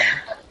 yeah.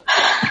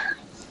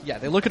 Yeah,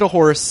 they look at a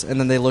horse, and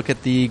then they look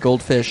at the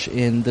goldfish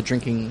in the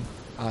drinking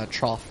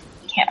trough.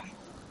 Yeah.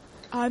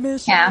 I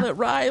miss Charlotte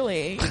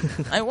Riley.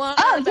 I want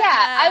her Oh, back.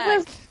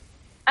 yeah,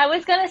 I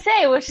was gonna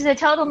say, which is a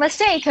total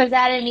mistake, because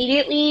that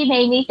immediately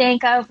made me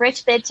think of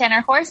Rich Bitch and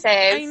her horses.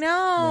 I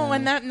know,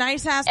 and that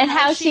nice ass and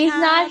how she's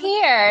not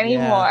here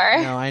anymore.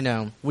 Yeah, no, I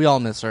know. We all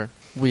miss her.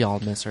 Well,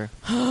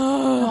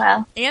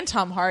 and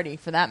Tom Hardy,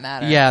 for that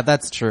matter. Yeah,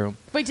 that's true.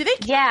 Wait, did they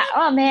kill him?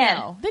 Oh man.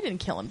 No, they didn't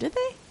kill him, did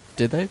they?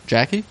 Did they?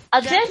 Jackie?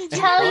 I'll just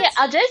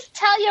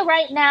tell you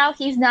right now,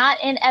 he's not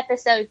in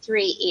episode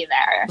 3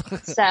 either.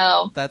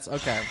 So That's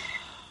okay.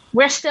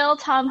 we're still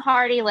Tom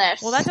Hardy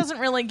list. Well, that doesn't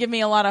really give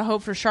me a lot of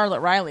hope for Charlotte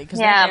Riley, because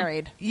Yeah. they're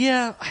married.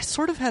 Yeah, I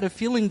sort of had a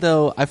feeling,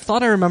 though. I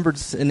thought I remembered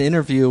an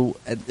interview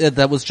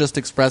that was just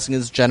expressing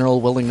his general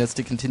willingness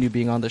to continue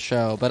being on the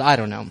show, but I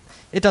don't know.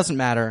 It doesn't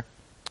matter.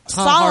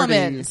 Tom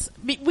Solomons.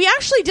 We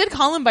actually did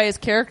call him by his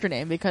character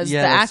name because the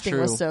that's acting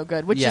true. was so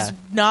good, which Yeah. is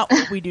not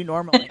what we do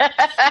normally.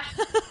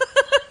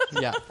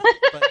 Yeah.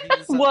 But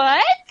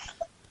what?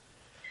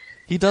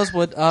 he does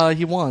what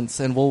he wants,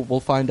 and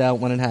we'll find out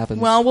when it happens.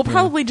 Well, we'll Yeah.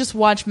 probably just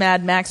watch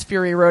Mad Max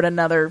Fury Road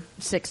another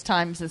 6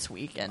 times this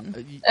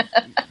weekend.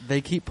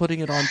 They keep putting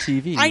it on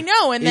TV. I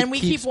know, and then we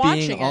keeps keep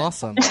watching being it.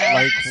 awesome.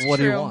 Like, what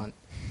do you true. want?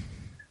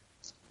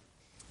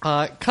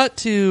 Cut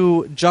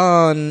to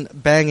John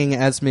banging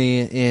Esme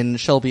in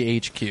Shelby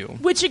HQ.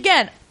 Which,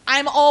 again,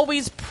 I'm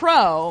always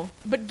pro,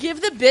 but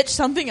give the bitch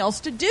something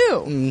else to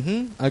do.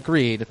 Mm-hmm.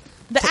 Agreed.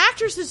 The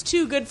actress is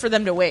too good for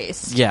them to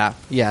waste. Yeah,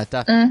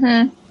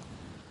 definitely.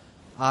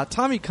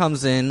 Tommy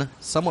comes in,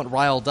 somewhat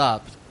riled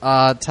up,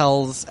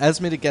 tells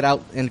Esme to get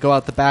out and go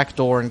out the back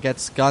door and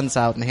gets guns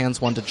out and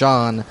hands one to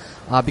John,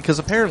 because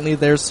apparently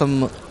there's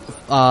some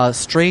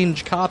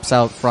strange cops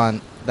out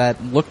front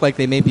that look like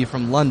they may be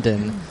from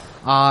London.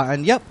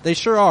 And yep, they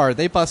sure are.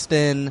 They bust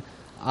in,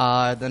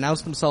 they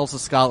announce themselves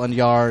as Scotland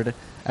Yard,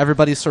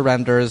 everybody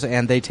surrenders,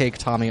 and they take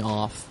Tommy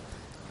off.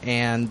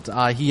 And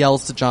he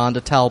yells to John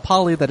to tell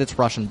Polly that it's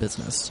Russian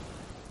business.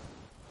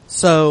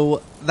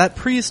 So, that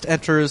priest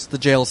enters the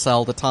jail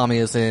cell that Tommy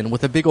is in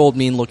with a big old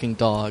mean-looking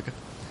dog.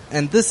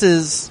 And this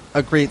is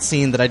a great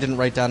scene that I didn't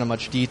write down in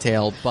much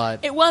detail,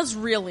 but... It was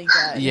really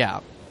good.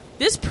 Yeah.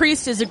 This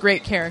priest is a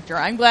great character.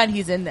 I'm glad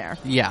he's in there.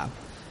 Yeah.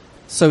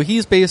 So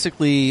he's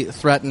basically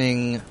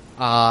threatening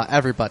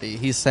everybody.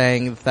 He's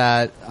saying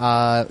that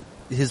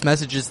his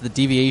message is the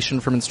deviation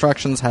from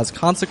instructions has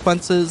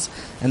consequences,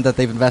 and that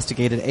they've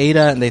investigated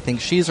Ada, and they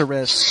think she's a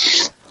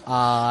risk.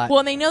 Well,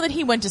 and they know that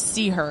he went to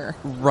see her.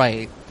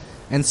 Right.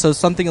 And so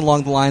something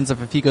along the lines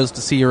of if he goes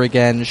to see her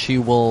again, she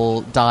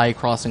will die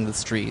crossing the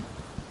street.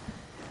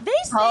 They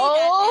say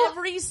that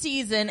every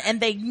season,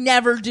 and they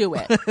never do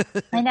it.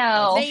 I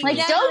know. They Like,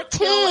 never don't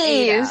kill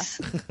Ada.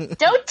 tease.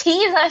 Don't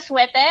tease us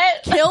with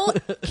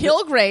it.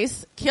 Kill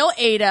Grace, kill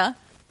Ada,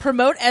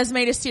 promote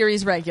Esme to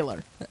series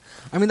regular.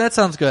 I mean, that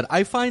sounds good.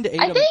 I find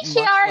Ada I think she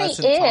much already less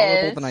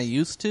intolerable is. than I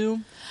used to.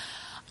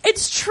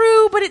 It's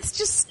true, but it's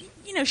just,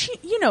 you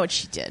know what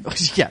she did.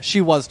 Yeah,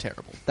 she was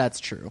terrible. That's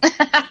true.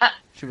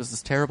 She was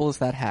as terrible as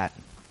that hat.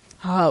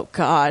 Oh,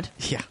 God.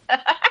 Yeah.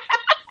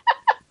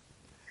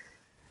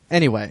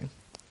 Anyway,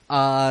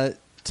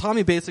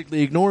 Tommy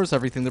basically ignores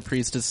everything the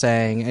priest is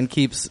saying and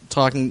keeps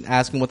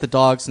asking what the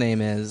dog's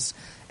name is,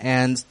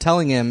 and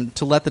telling him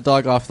to let the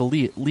dog off the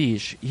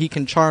leash. He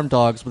can charm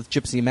dogs with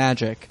gypsy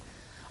magic.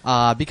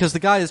 Because the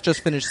guy has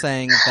just finished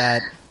saying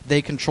that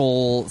they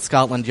control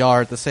Scotland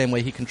Yard the same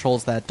way he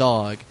controls that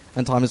dog.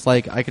 And Tommy's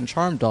like, I can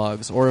charm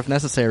dogs, or if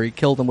necessary,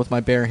 kill them with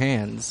my bare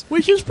hands.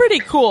 Which is pretty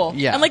cool.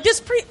 Yeah. And, like,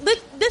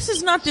 this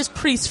is not this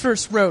priest's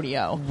first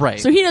rodeo. Right.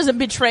 So he doesn't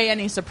betray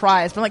any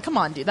surprise. But, like, come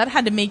on, dude. That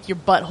had to make your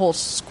butthole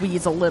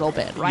squeeze a little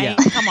bit, right? Yeah.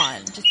 Come on.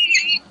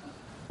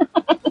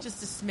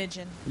 Just a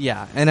smidgen.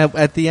 Yeah, and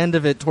at the end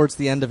of it, towards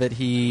the end of it,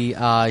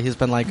 he's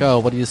been like, oh,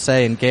 what do you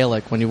say in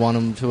Gaelic when you want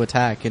him to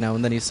attack,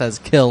 and then he says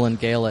kill in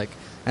Gaelic,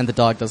 and the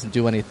dog doesn't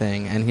do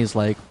anything, and he's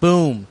like,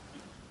 boom.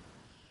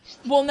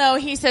 Well, no,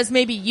 he says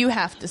maybe you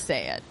have to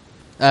say it.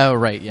 Oh,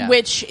 right, yeah.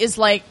 Which is,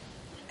 like,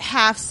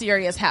 half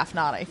serious, half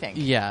not, I think.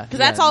 Yeah. Because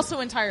that's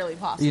also entirely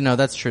possible.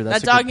 That's true.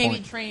 That's that a dog good may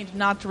point. be trained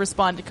not to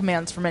respond to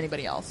commands from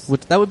anybody else.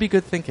 That would be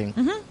good thinking.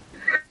 Mm-hmm.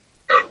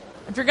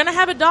 If you're going to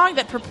have a dog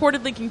that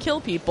purportedly can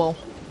kill people...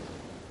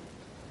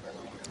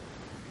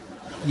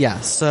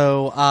 Yeah,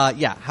 so,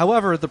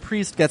 however, the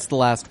priest gets the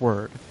last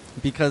word,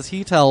 because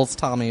he tells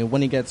Tommy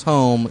when he gets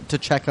home to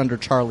check under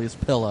Charlie's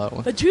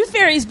pillow. The tooth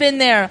fairy's been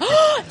there.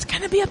 It's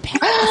going to be a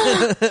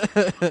panda.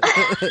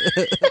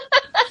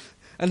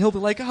 And he'll be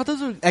like, oh,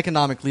 those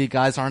Economic League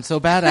guys aren't so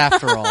bad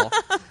after all.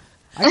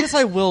 I guess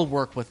I will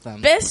work with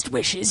them. Best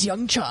wishes,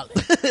 young Charlie,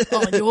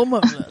 on your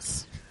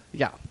molars.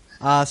 Yeah.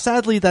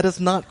 Sadly, that is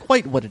not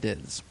quite what it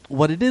is.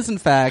 What it is, in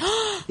fact,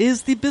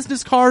 is the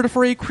business card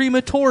for a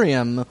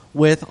crematorium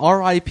with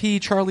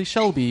R.I.P. Charlie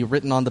Shelby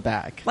written on the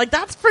back. Like,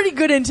 that's pretty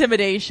good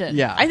intimidation.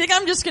 Yeah. I think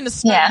I'm just going to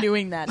start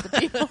doing that to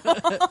people.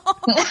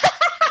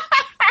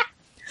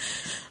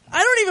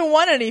 I don't even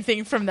want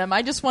anything from them.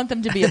 I just want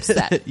them to be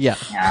upset. Yeah.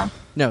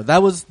 No,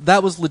 that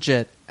was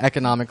legit.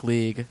 Economic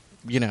League.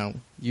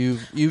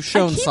 You've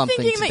shown something I keep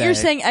thinking today. that you're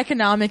saying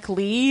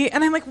economically,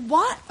 and I'm like,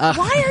 what?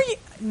 Why are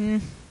you...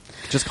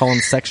 Just call them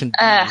Section D.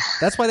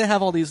 That's why they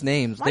have all these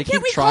names. Why they can't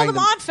keep we call trying them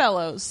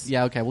Oddfellows?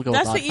 Yeah, okay, we'll go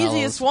That's with the Oddfellows.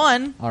 easiest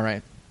one. All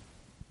right.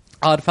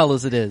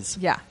 Oddfellows it is.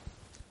 Yeah.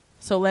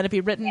 So let it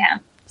be written. Yeah.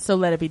 So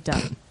let it be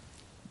done.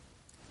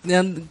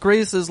 And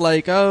Grace is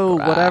like, oh,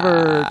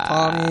 whatever,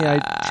 Tommy, I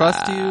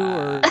trust you,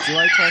 or do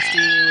I trust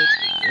you?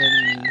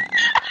 And...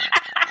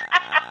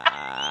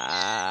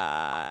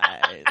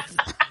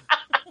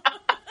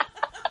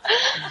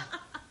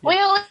 We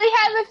only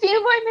have a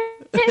few more minutes.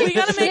 We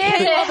gotta make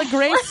hay while the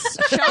Grace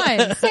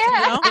shines.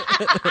 Yeah.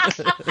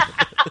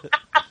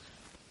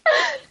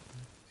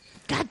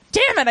 God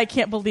damn it, I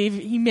can't believe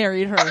he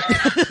married her.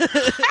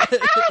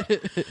 That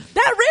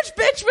rich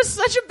bitch was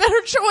such a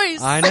better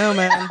choice. I know,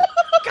 man.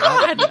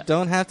 God.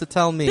 Don't have to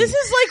tell me. This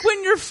is like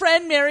when your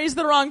friend marries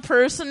the wrong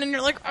person and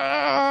you're like, oh,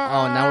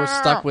 now we're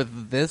stuck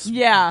with this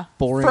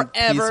boring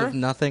forever. piece of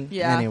nothing?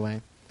 Yeah.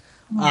 Anyway.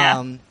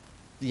 Yeah.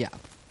 Yeah.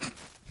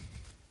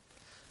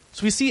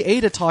 So we see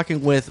Ada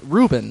talking with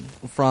Ruben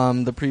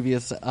from the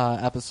previous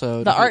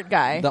episode. The art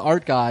guy. The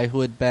art guy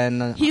who had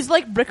been... He's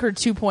like Brickard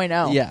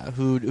 2.0. Yeah,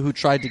 who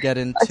tried to get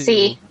into... Let's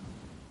see.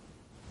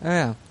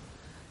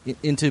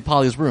 Into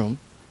Polly's room.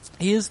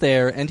 He is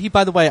there, and he,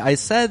 by the way, I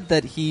said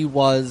that he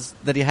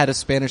had a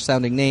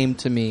Spanish-sounding name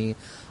to me.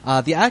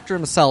 The actor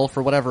himself,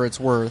 for whatever it's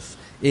worth,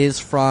 is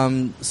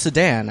from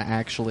Sudan,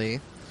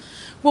 actually.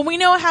 Well, we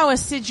know how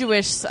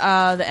assiduous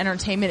the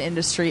entertainment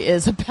industry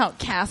is about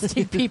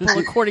casting people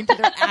according to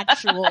their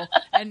actual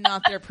and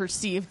not their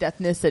perceived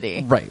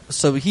ethnicity. Right.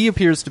 So he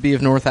appears to be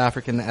of North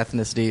African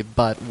ethnicity,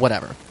 but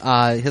whatever.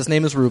 His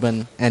name is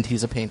Ruben, and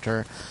he's a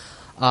painter.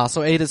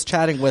 So Ada's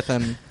chatting with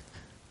him.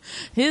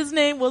 His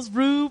name was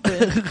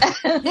Ruben.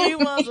 He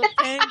was a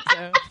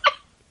painter.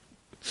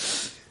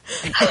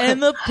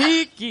 And the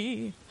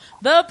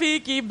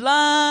Peaky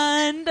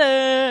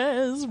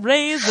Blinders,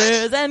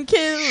 razors and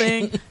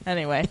killing.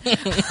 Anyway.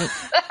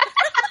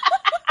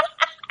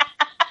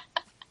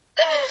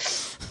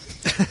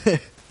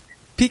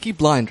 Peaky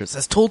Blinders,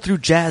 as told through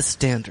jazz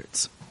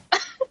standards.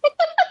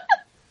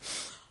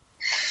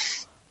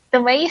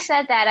 The way you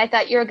said that, I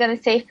thought you were going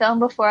to say film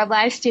before a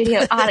live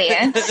studio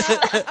audience.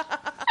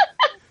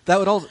 That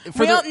would also...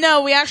 We don't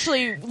know. We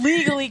actually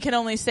legally can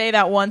only say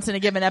that once in a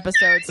given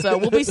episode, so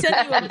we'll be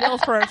sending you a bill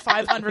for a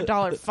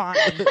 $500 fine.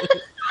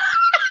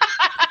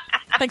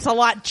 Thanks a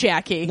lot,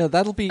 Jackie. No,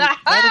 that'll be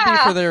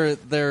for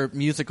their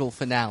musical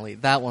finale.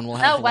 That one will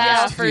have the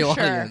last for few sure,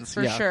 audience.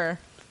 for sure.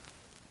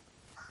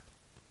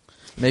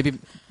 Maybe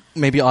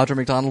Audra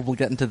McDonald will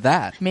get into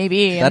that.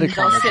 Maybe. That'd And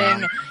calm they'll it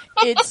down. sing,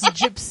 "It's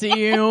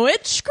Gypsy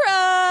Witchcraft."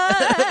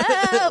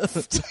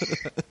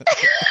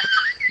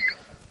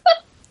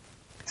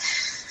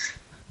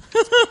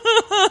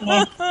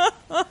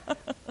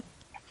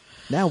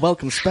 Now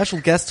welcome special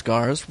guest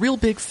stars, Real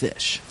Big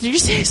Fish. Did you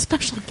say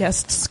special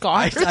guest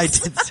scars? I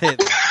did say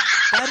that.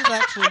 That is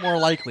actually more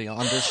likely on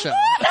this show.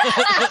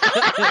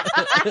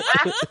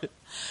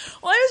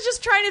 Well, I was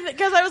just trying to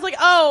because I was like,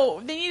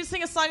 oh, they need to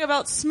sing a song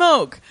about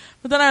smoke.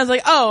 But then I was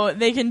like, oh,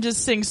 they can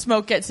just sing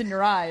 "Smoke Gets in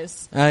Your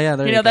Eyes." Oh yeah,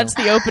 there you go. That's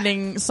the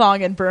opening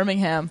song in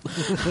Birmingham.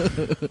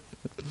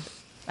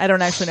 I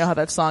don't actually know how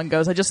that song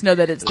goes. I just know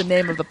that it's the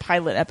name of the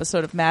pilot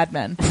episode of Mad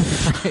Men.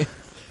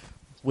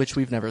 Which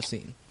we've never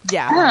seen.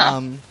 Yeah.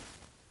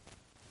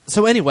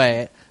 So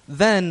anyway,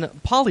 then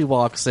Polly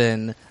walks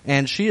in,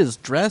 and she is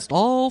dressed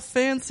all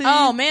fancy.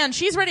 Oh man,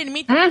 she's ready to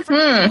meet the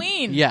freaking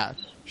queen. Yeah,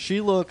 she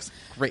looks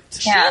great.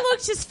 She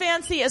looks as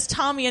fancy as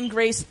Tommy and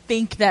Grace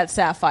think that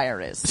Sapphire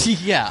is.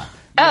 Yeah.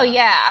 Oh,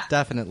 yeah.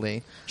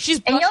 Definitely. She's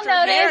And brushed you'll her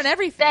hair notice and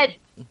everything.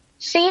 that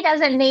she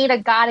doesn't need a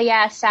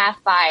gaudy-ass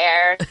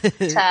Sapphire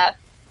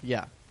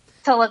Yeah.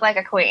 to look like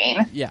a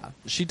queen. Yeah.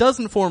 She does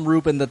inform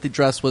Reuben that the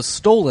dress was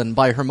stolen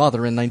by her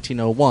mother in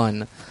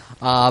 1901,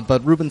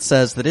 but Reuben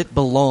says that it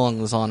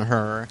belongs on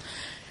her.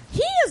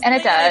 He is And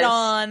it laying it does.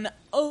 on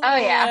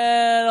a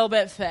yeah. little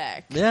bit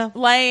thick. Yeah.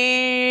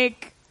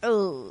 Like,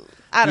 ugh,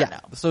 I don't Yeah. know.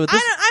 So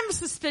this- I'm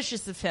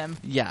suspicious of him.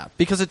 Yeah,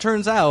 because it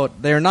turns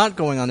out they're not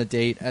going on a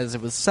date, as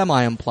it was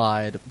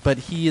semi-implied, but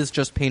he is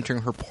just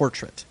painting her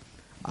portrait.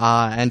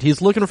 And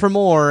he's looking for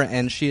more,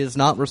 and she is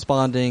not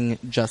responding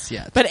just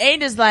yet. But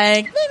Ada's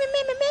like,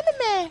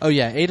 meh. Oh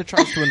yeah, Ada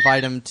tries to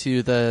invite him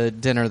to the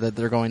dinner that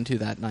they're going to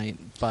that night,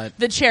 but...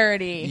 The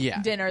charity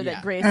Yeah, dinner yeah.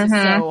 that Grace is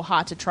so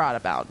hot to trot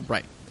about.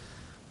 Right.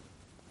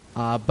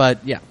 But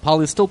yeah,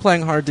 Polly's still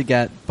playing hard to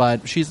get,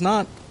 but she's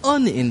not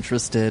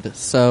uninterested,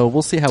 so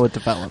we'll see how it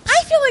develops.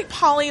 I feel like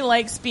Polly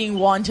likes being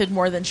wanted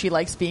more than she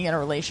likes being in a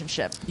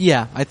relationship.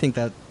 Yeah, I think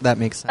that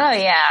makes sense. Oh,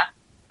 yeah.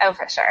 Oh,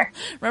 for sure.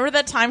 Remember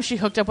that time she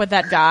hooked up with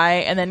that guy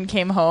and then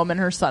came home and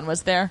her son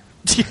was there?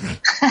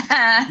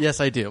 Yes,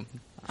 I do.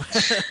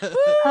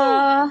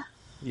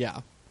 Yeah.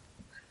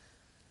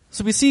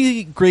 So we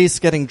see Grace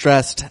getting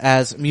dressed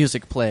as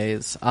music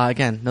plays.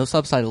 Again, no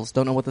subtitles.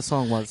 Don't know what the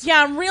song was.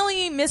 Yeah, I'm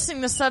really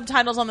missing the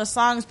subtitles on the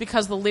songs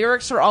because the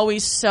lyrics are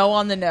always so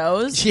on the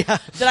nose Yeah.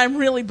 that I'm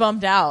really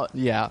bummed out.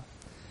 Yeah.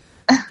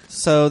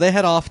 So they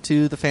head off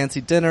to the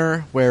fancy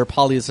dinner where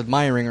Polly is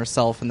admiring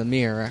herself in the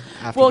mirror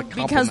after Well, the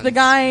because the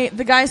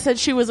guy said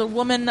she was a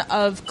woman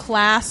of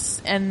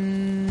class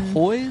and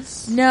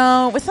poise?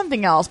 no, with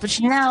something else, but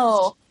she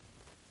No.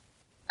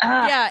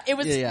 yeah, it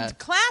was Yeah.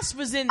 class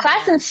was in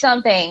Class there. is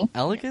something.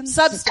 Elegance?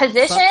 Position?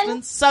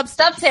 Substance.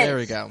 Substance. There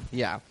we go.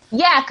 Yeah.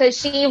 Yeah, because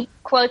she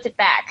quotes it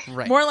back.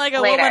 Right. More like a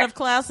Later. woman of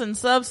class and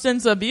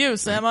substance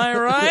abuse, am I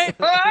right?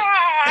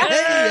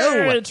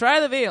 Hey-o.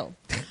 Try the veal.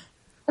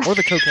 Or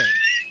the cocaine.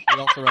 We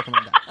also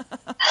recommend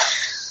that.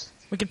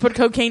 We could put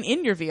cocaine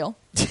in your veal.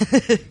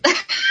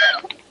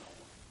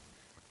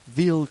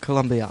 Veal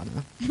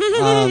Colombiana.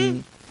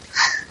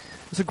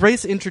 So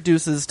Grace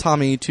introduces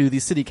Tommy to the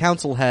city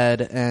council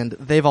head, and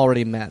they've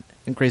already met.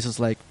 And Grace is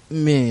like,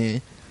 meh.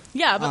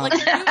 Yeah, but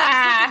like they're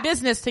doing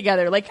business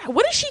together. Like,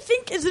 what does she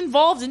think is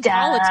involved in Duh.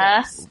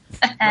 politics?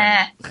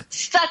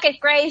 Suck it,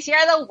 Grace. You're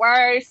the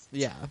worst.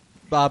 Yeah.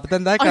 But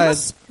then that Oh,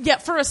 guy's... yeah,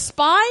 for a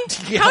spy?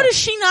 Yeah. How does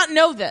she not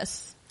know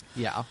this?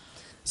 Yeah.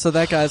 So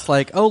that guy's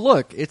like, oh,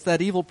 look, it's that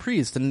evil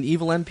priest and an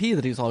evil MP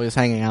that he's always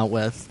hanging out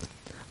with.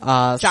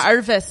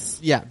 Jarvis.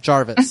 Yeah,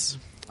 Jarvis.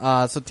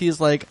 So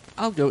T's like,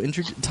 I'll go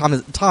introduce...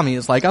 Tommy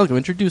is like, I'll go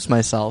introduce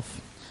myself.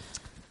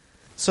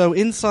 So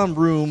in some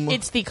room...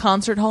 It's the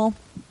concert hall.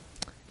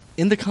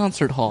 in the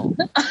concert hall.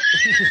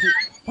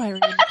 Why are you in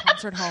the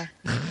concert hall?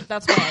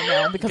 That's what I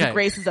know, because Okay.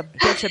 Grace is a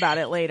bitch about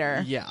it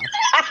later. Yeah.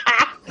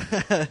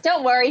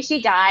 Don't worry,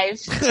 she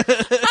dies.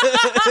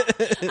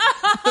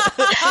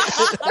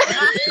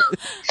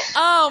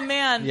 Oh,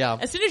 man. Yeah.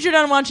 As soon as you're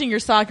done watching your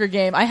soccer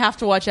game, I have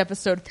to watch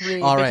episode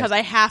 3 All right. because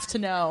I have to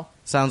know.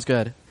 Sounds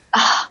good.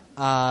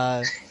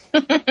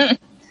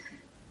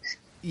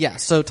 Yeah,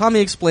 so Tommy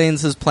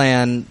explains his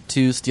plan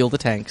to steal the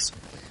tanks.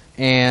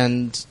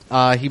 And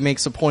he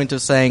makes a point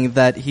of saying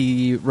that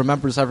he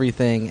remembers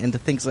everything and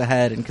thinks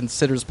ahead and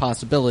considers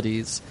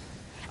possibilities.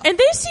 And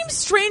they seem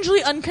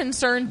strangely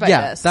unconcerned by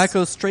Yeah, this. that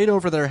goes straight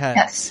over their heads.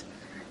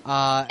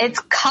 Yes. It's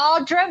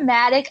called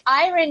dramatic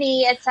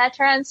irony,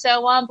 etc., and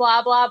so on,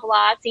 blah, blah,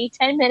 blah. See,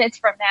 10 minutes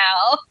from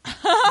now.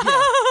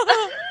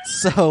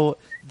 So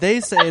they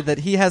say that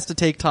he has to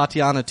take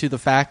Tatiana to the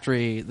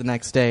factory the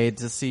next day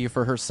to see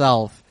for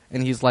herself.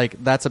 And he's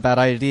like, that's a bad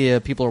idea.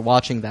 People are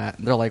watching that.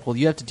 And they're like, well,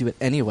 you have to do it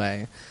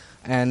anyway.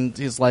 And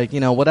he's like,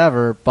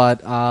 whatever.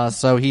 But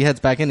so he heads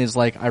back in. He's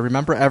like, I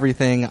remember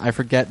everything. I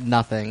forget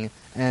nothing.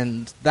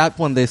 And that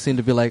one, they seem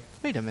to be like,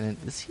 wait a minute.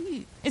 Is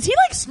he... Is he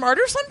like smart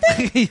or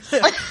something?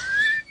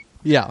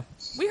 Yeah.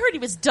 We heard he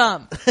was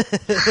dumb.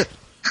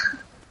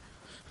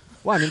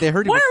 Well, I mean, they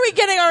heard he Where was... are we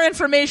getting our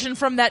information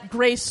from that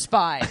Grace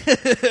spy?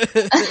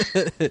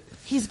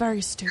 He's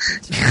very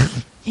stupid.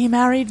 He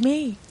married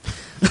me.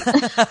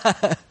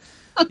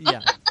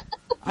 Yeah.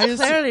 I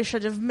just... Clearly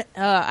should have.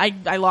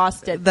 I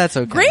lost it. That's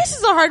okay. Grace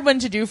is a hard one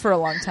to do for a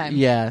long time.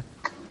 Yeah.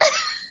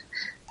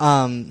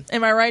 Am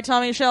I right,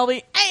 Tommy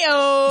Shelby?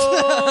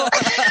 Ayo.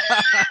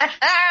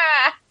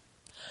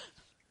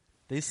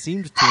 They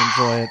seemed to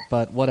enjoy it,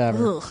 but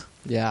whatever. Ugh.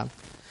 Yeah.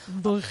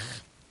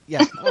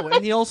 Yeah. Oh,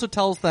 and he also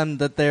tells them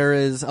that there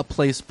is a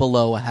place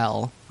below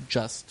hell,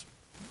 just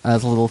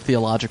as a little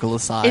theological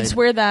aside. It's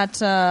where that,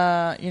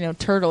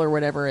 turtle or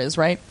whatever is,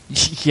 right?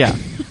 Yeah.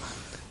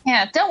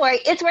 Yeah, don't worry.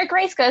 It's where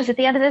Grace goes at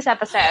the end of this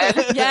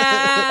episode.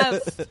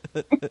 Yes!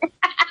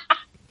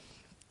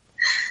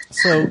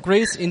 So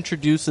Grace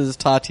introduces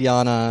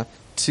Tatiana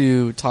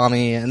to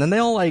Tommy, and then they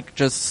all,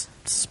 just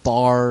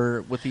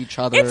spar with each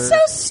other. It's so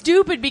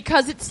stupid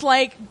because it's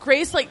like,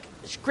 Grace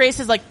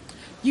is like,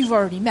 you've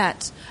already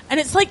met. And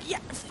it's like, yeah,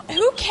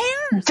 who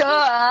cares?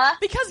 Duh.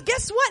 Because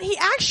guess what? He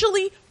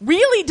actually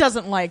really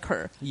doesn't like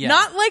her. Yeah.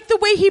 Not like the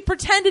way he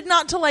pretended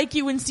not to like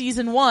you in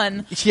season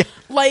 1. Yeah.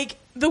 Like,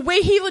 the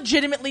way he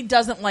legitimately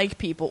doesn't like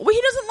people. Well,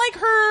 he doesn't like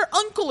her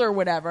uncle or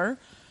whatever.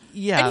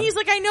 Yeah. And he's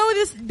like, I know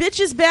this bitch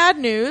is bad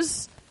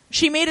news.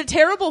 She made a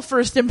terrible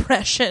first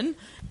impression.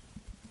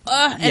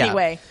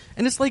 Anyway.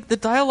 And it's like the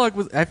dialogue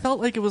was, I felt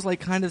like it was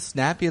kind of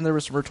snappy and there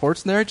was some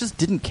retorts in there. I just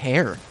didn't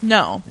care.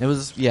 No. It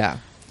was, yeah.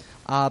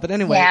 But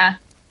anyway, Yeah.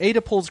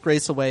 Ada pulls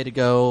Grace away to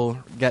go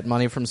get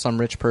money from some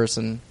rich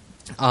person.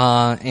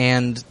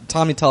 And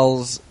Tommy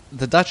tells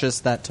the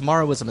Duchess that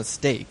tomorrow was a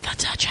mistake. The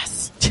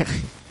Duchess.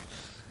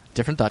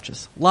 Different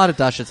Duchess. A lot of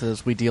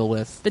Duchesses we deal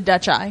with. The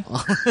Dutch Eye.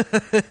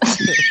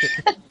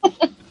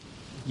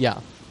 Yeah.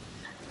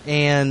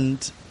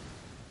 And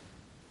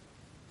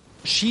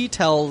she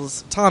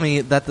tells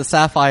Tommy that the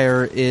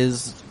sapphire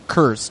is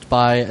cursed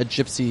by a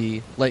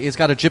gypsy. It's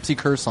got a gypsy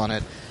curse on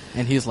it.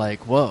 And he's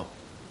like, whoa.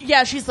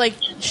 Yeah, she's like,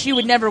 she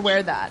would never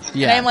wear that.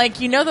 Yeah. And I'm like,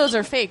 those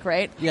are fake,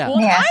 right? Yeah. Well,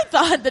 Yeah. I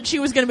thought that she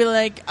was going to be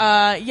like,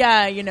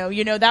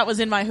 that was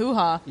in my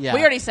hoo-ha. Yeah.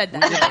 We already said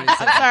that. We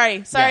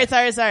already said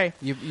that. Sorry.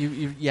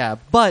 Yeah,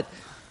 but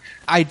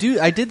I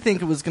did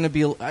think it was going to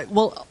be,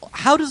 well,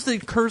 how does the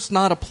curse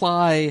not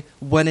apply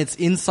when it's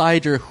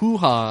inside your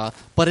hoo-ha,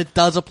 but it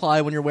does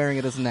apply when you're wearing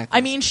it as a necklace?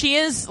 I mean, she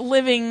is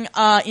living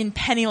in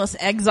penniless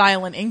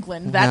exile in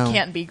England. That No.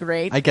 can't be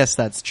great. I guess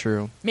that's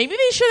true. Maybe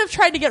they should have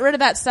tried to get rid of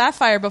that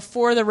sapphire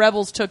before the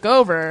rebels took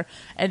over,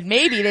 and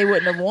maybe they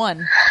wouldn't have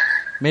won.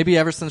 Maybe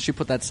ever since she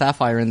put that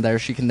sapphire in there,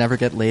 she can never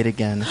get laid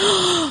again.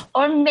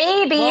 Or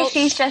maybe Well-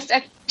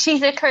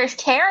 she's a curse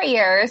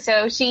carrier,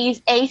 so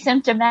she's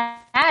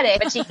asymptomatic,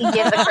 but she can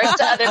give the curse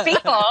to other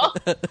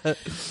people.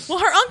 Well,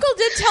 her uncle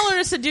did tell her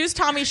to seduce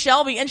Tommy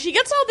Shelby, and she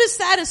gets all this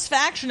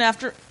satisfaction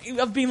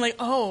of being like,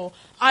 oh,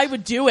 I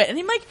would do it. And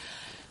I'm like,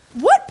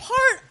 what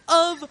part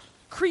of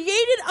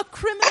created a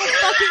criminal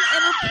fucking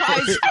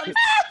enterprise from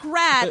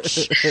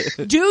scratch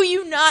do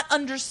you not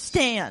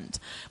understand?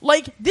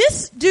 Like,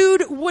 this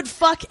dude would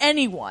fuck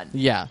anyone.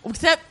 Yeah.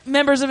 Except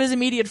members of his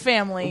immediate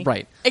family.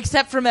 Right.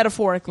 Except for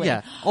metaphorically.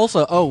 Yeah.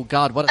 Also, oh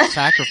god, what a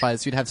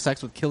sacrifice. You'd have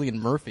sex with Cillian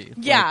Murphy.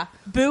 Yeah.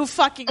 Boo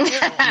fucking kill.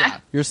 Yeah.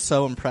 You're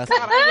so impressive.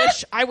 God,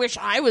 I wish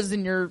I was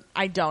in your...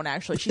 I don't,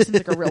 actually. She seems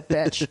like a real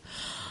bitch.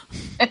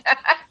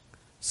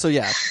 So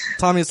yeah,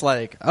 Tommy's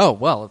like, oh,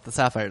 well, if the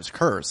sapphire's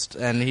cursed,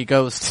 and he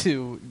goes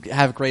to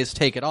have Grace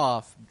take it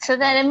off. So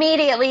then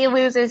immediately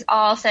loses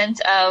all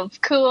sense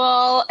of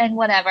cool and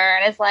whatever,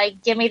 and is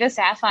like, give me the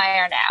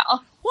sapphire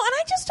now. Well, and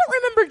I just don't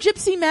remember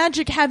gypsy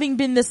magic having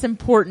been this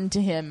important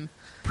to him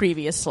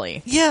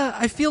previously. Yeah,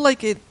 I feel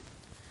like it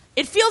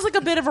feels like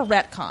a bit of a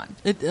retcon.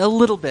 a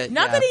little bit.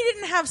 Not yeah. that he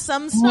didn't have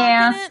some stock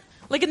Yeah. in it.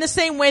 Like in the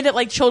same way that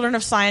like children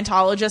of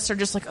Scientologists are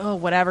just like, oh,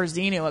 whatever,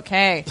 Xenu,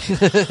 okay.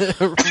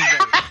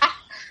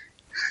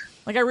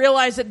 Like, I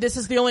realize that this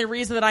is the only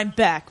reason that I'm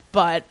Beck,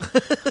 but...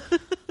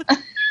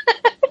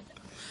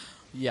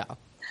 Yeah.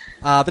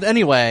 But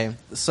anyway,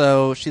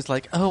 so she's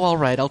like, oh, all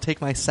right, I'll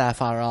take my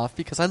sapphire off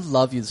because I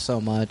love you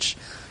so much.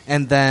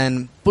 And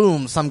then,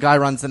 boom, some guy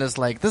runs in and is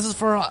like, this is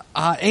for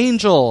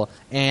Angel,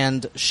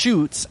 and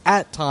shoots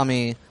at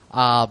Tommy,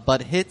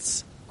 but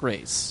hits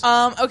Grace.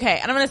 Okay,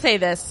 and I'm gonna say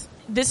this.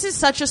 This is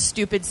such a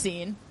stupid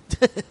scene.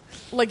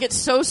 Like, it's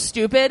so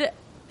stupid.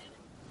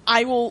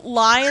 I will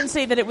lie and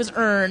say that it was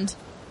earned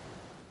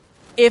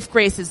if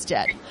Grace is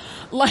dead.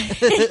 Like,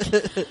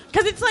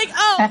 because it's like,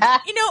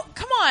 oh,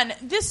 come on.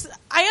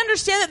 I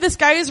understand that this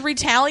guy is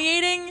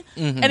retaliating.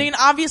 Mm-hmm. I mean,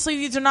 obviously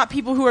these are not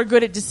people who are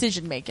good at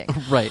decision making.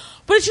 Right.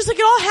 But it's just like,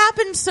 it all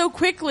happened so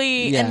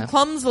quickly Yeah. and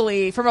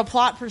clumsily from a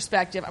plot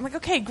perspective. I'm like,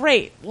 okay,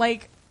 great.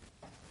 Like,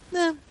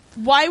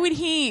 why would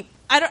he,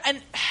 I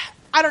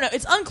don't know.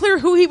 It's unclear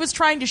who he was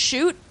trying to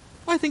shoot.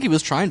 Well, I think he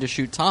was trying to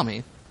shoot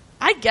Tommy.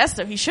 I guess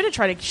so. He should have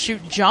tried to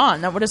shoot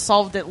John. That would have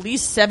solved at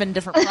least 7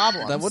 different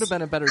problems. That would have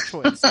been a better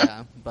choice,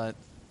 yeah, but...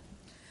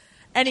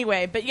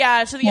 Anyway, but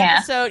yeah, so the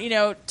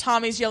episode,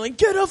 Tommy's yelling,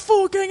 get a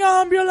fucking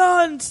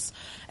ambulance!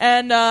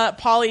 And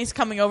Polly's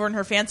coming over in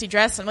her fancy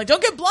dress. And I'm like,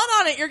 don't get blood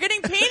on it. You're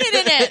getting painted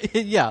in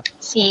it. Yeah.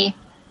 See?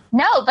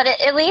 No, but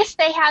at least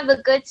they have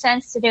the good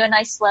sense to do a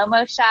nice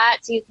slow-mo shot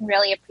so you can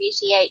really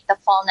appreciate the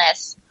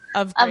fullness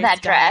Of that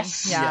Grace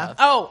dress. dying. Yeah. Yeah.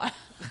 Oh.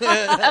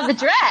 of the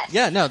dress.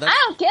 Yeah, no, I that's...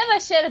 don't give a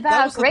shit That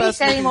about was the Grace best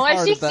looking anymore.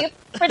 part She's of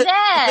super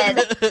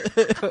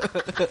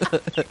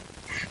dead.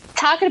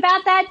 Talking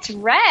about that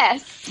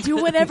dress. Do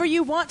whatever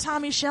you want,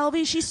 Tommy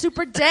Shelby. She's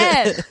super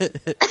dead.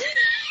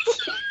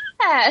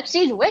 Yeah,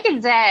 she's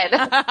wicked dead.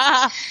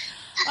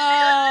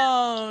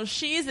 Oh,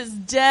 she's as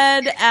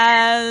dead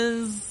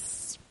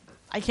as...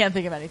 I can't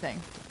think of anything.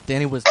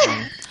 Danny Wisdom.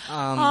 Danny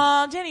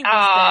Wisdom.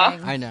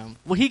 I know.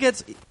 Well, he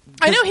gets...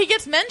 I know he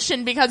gets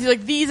mentioned because he's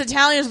like, these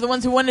Italians are the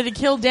ones who wanted to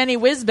kill Danny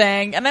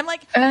Whizbang. And I'm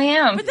like, Oh,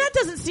 yeah. but that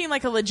doesn't seem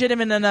like a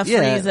legitimate enough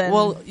Yeah, reason.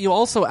 well, you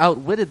also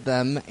outwitted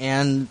them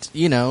and,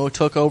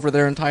 took over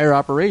their entire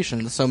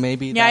operation, so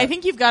maybe yeah, I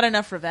think you've got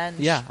enough revenge.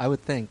 Yeah, I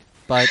would think.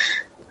 But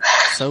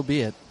so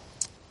be it.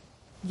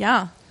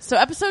 Yeah. So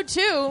episode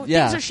 2,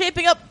 Yeah. things are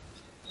shaping up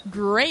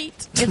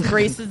great if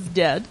Grace is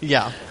dead.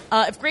 Yeah.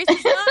 If Grace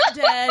is not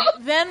dead,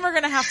 then we're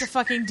going to have to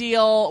fucking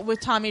deal with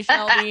Tommy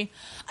Shelby.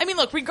 I mean,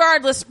 look,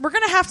 regardless, we're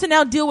going to have to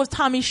now deal with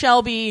Tommy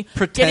Shelby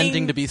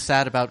Pretending to be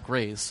sad about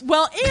Grace.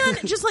 Well, and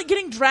just like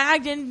getting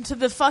dragged into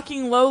the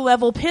fucking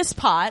low-level piss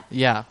pot.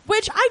 Yeah.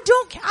 Which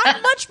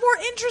I'm much more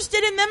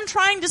interested in them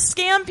trying to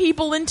scam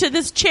people into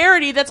this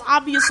charity that's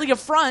obviously a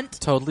front.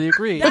 Totally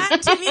agree.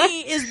 That, to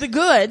me, is the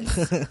good.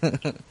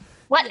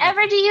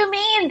 Whatever do you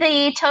mean,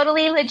 the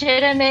totally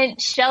legitimate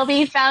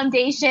Shelby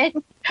Foundation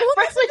for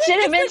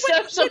legitimate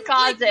social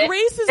causes? Like,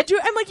 Grace is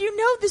I'm like,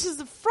 this is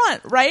the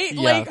front, right?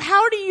 Yeah. Like,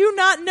 how do you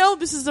not know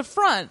this is the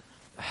front?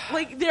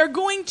 Like, they're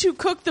going to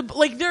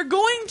they're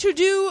going to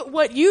do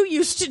what you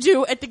used to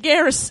do at the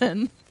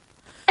Garrison.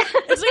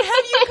 It's like,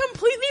 have you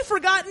completely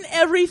forgotten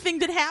everything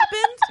that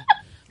happened?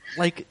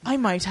 Like, I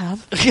might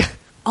have.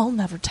 I'll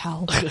never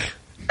tell. does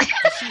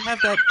she have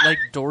that,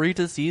 Dory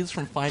disease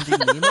from Finding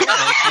Nemo?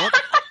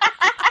 What?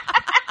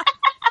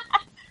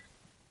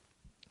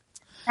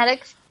 That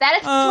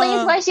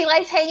explains why she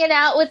likes hanging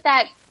out with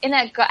at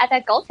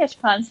that goldfish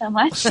pond so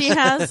much. She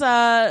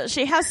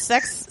has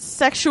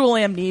sexual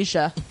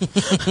amnesia.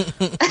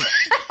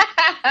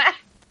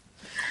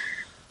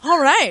 All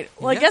right.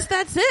 Well, I guess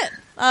that's it.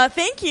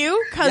 Thank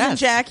you, Cousin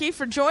Jackie,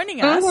 for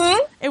joining us.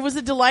 Mm-hmm. It was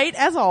a delight,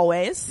 as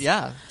always.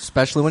 Yeah,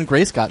 especially when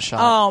Grace got shot.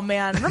 Oh,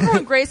 man. Remember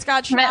when Grace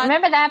got shot?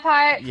 Remember that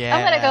part? Yeah.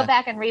 I'm going to go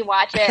back and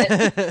rewatch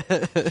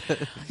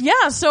it.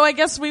 Yeah, so I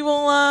guess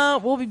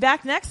we'll be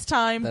back next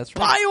time. That's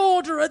right. By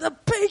order of the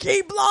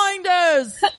Peaky Blinders.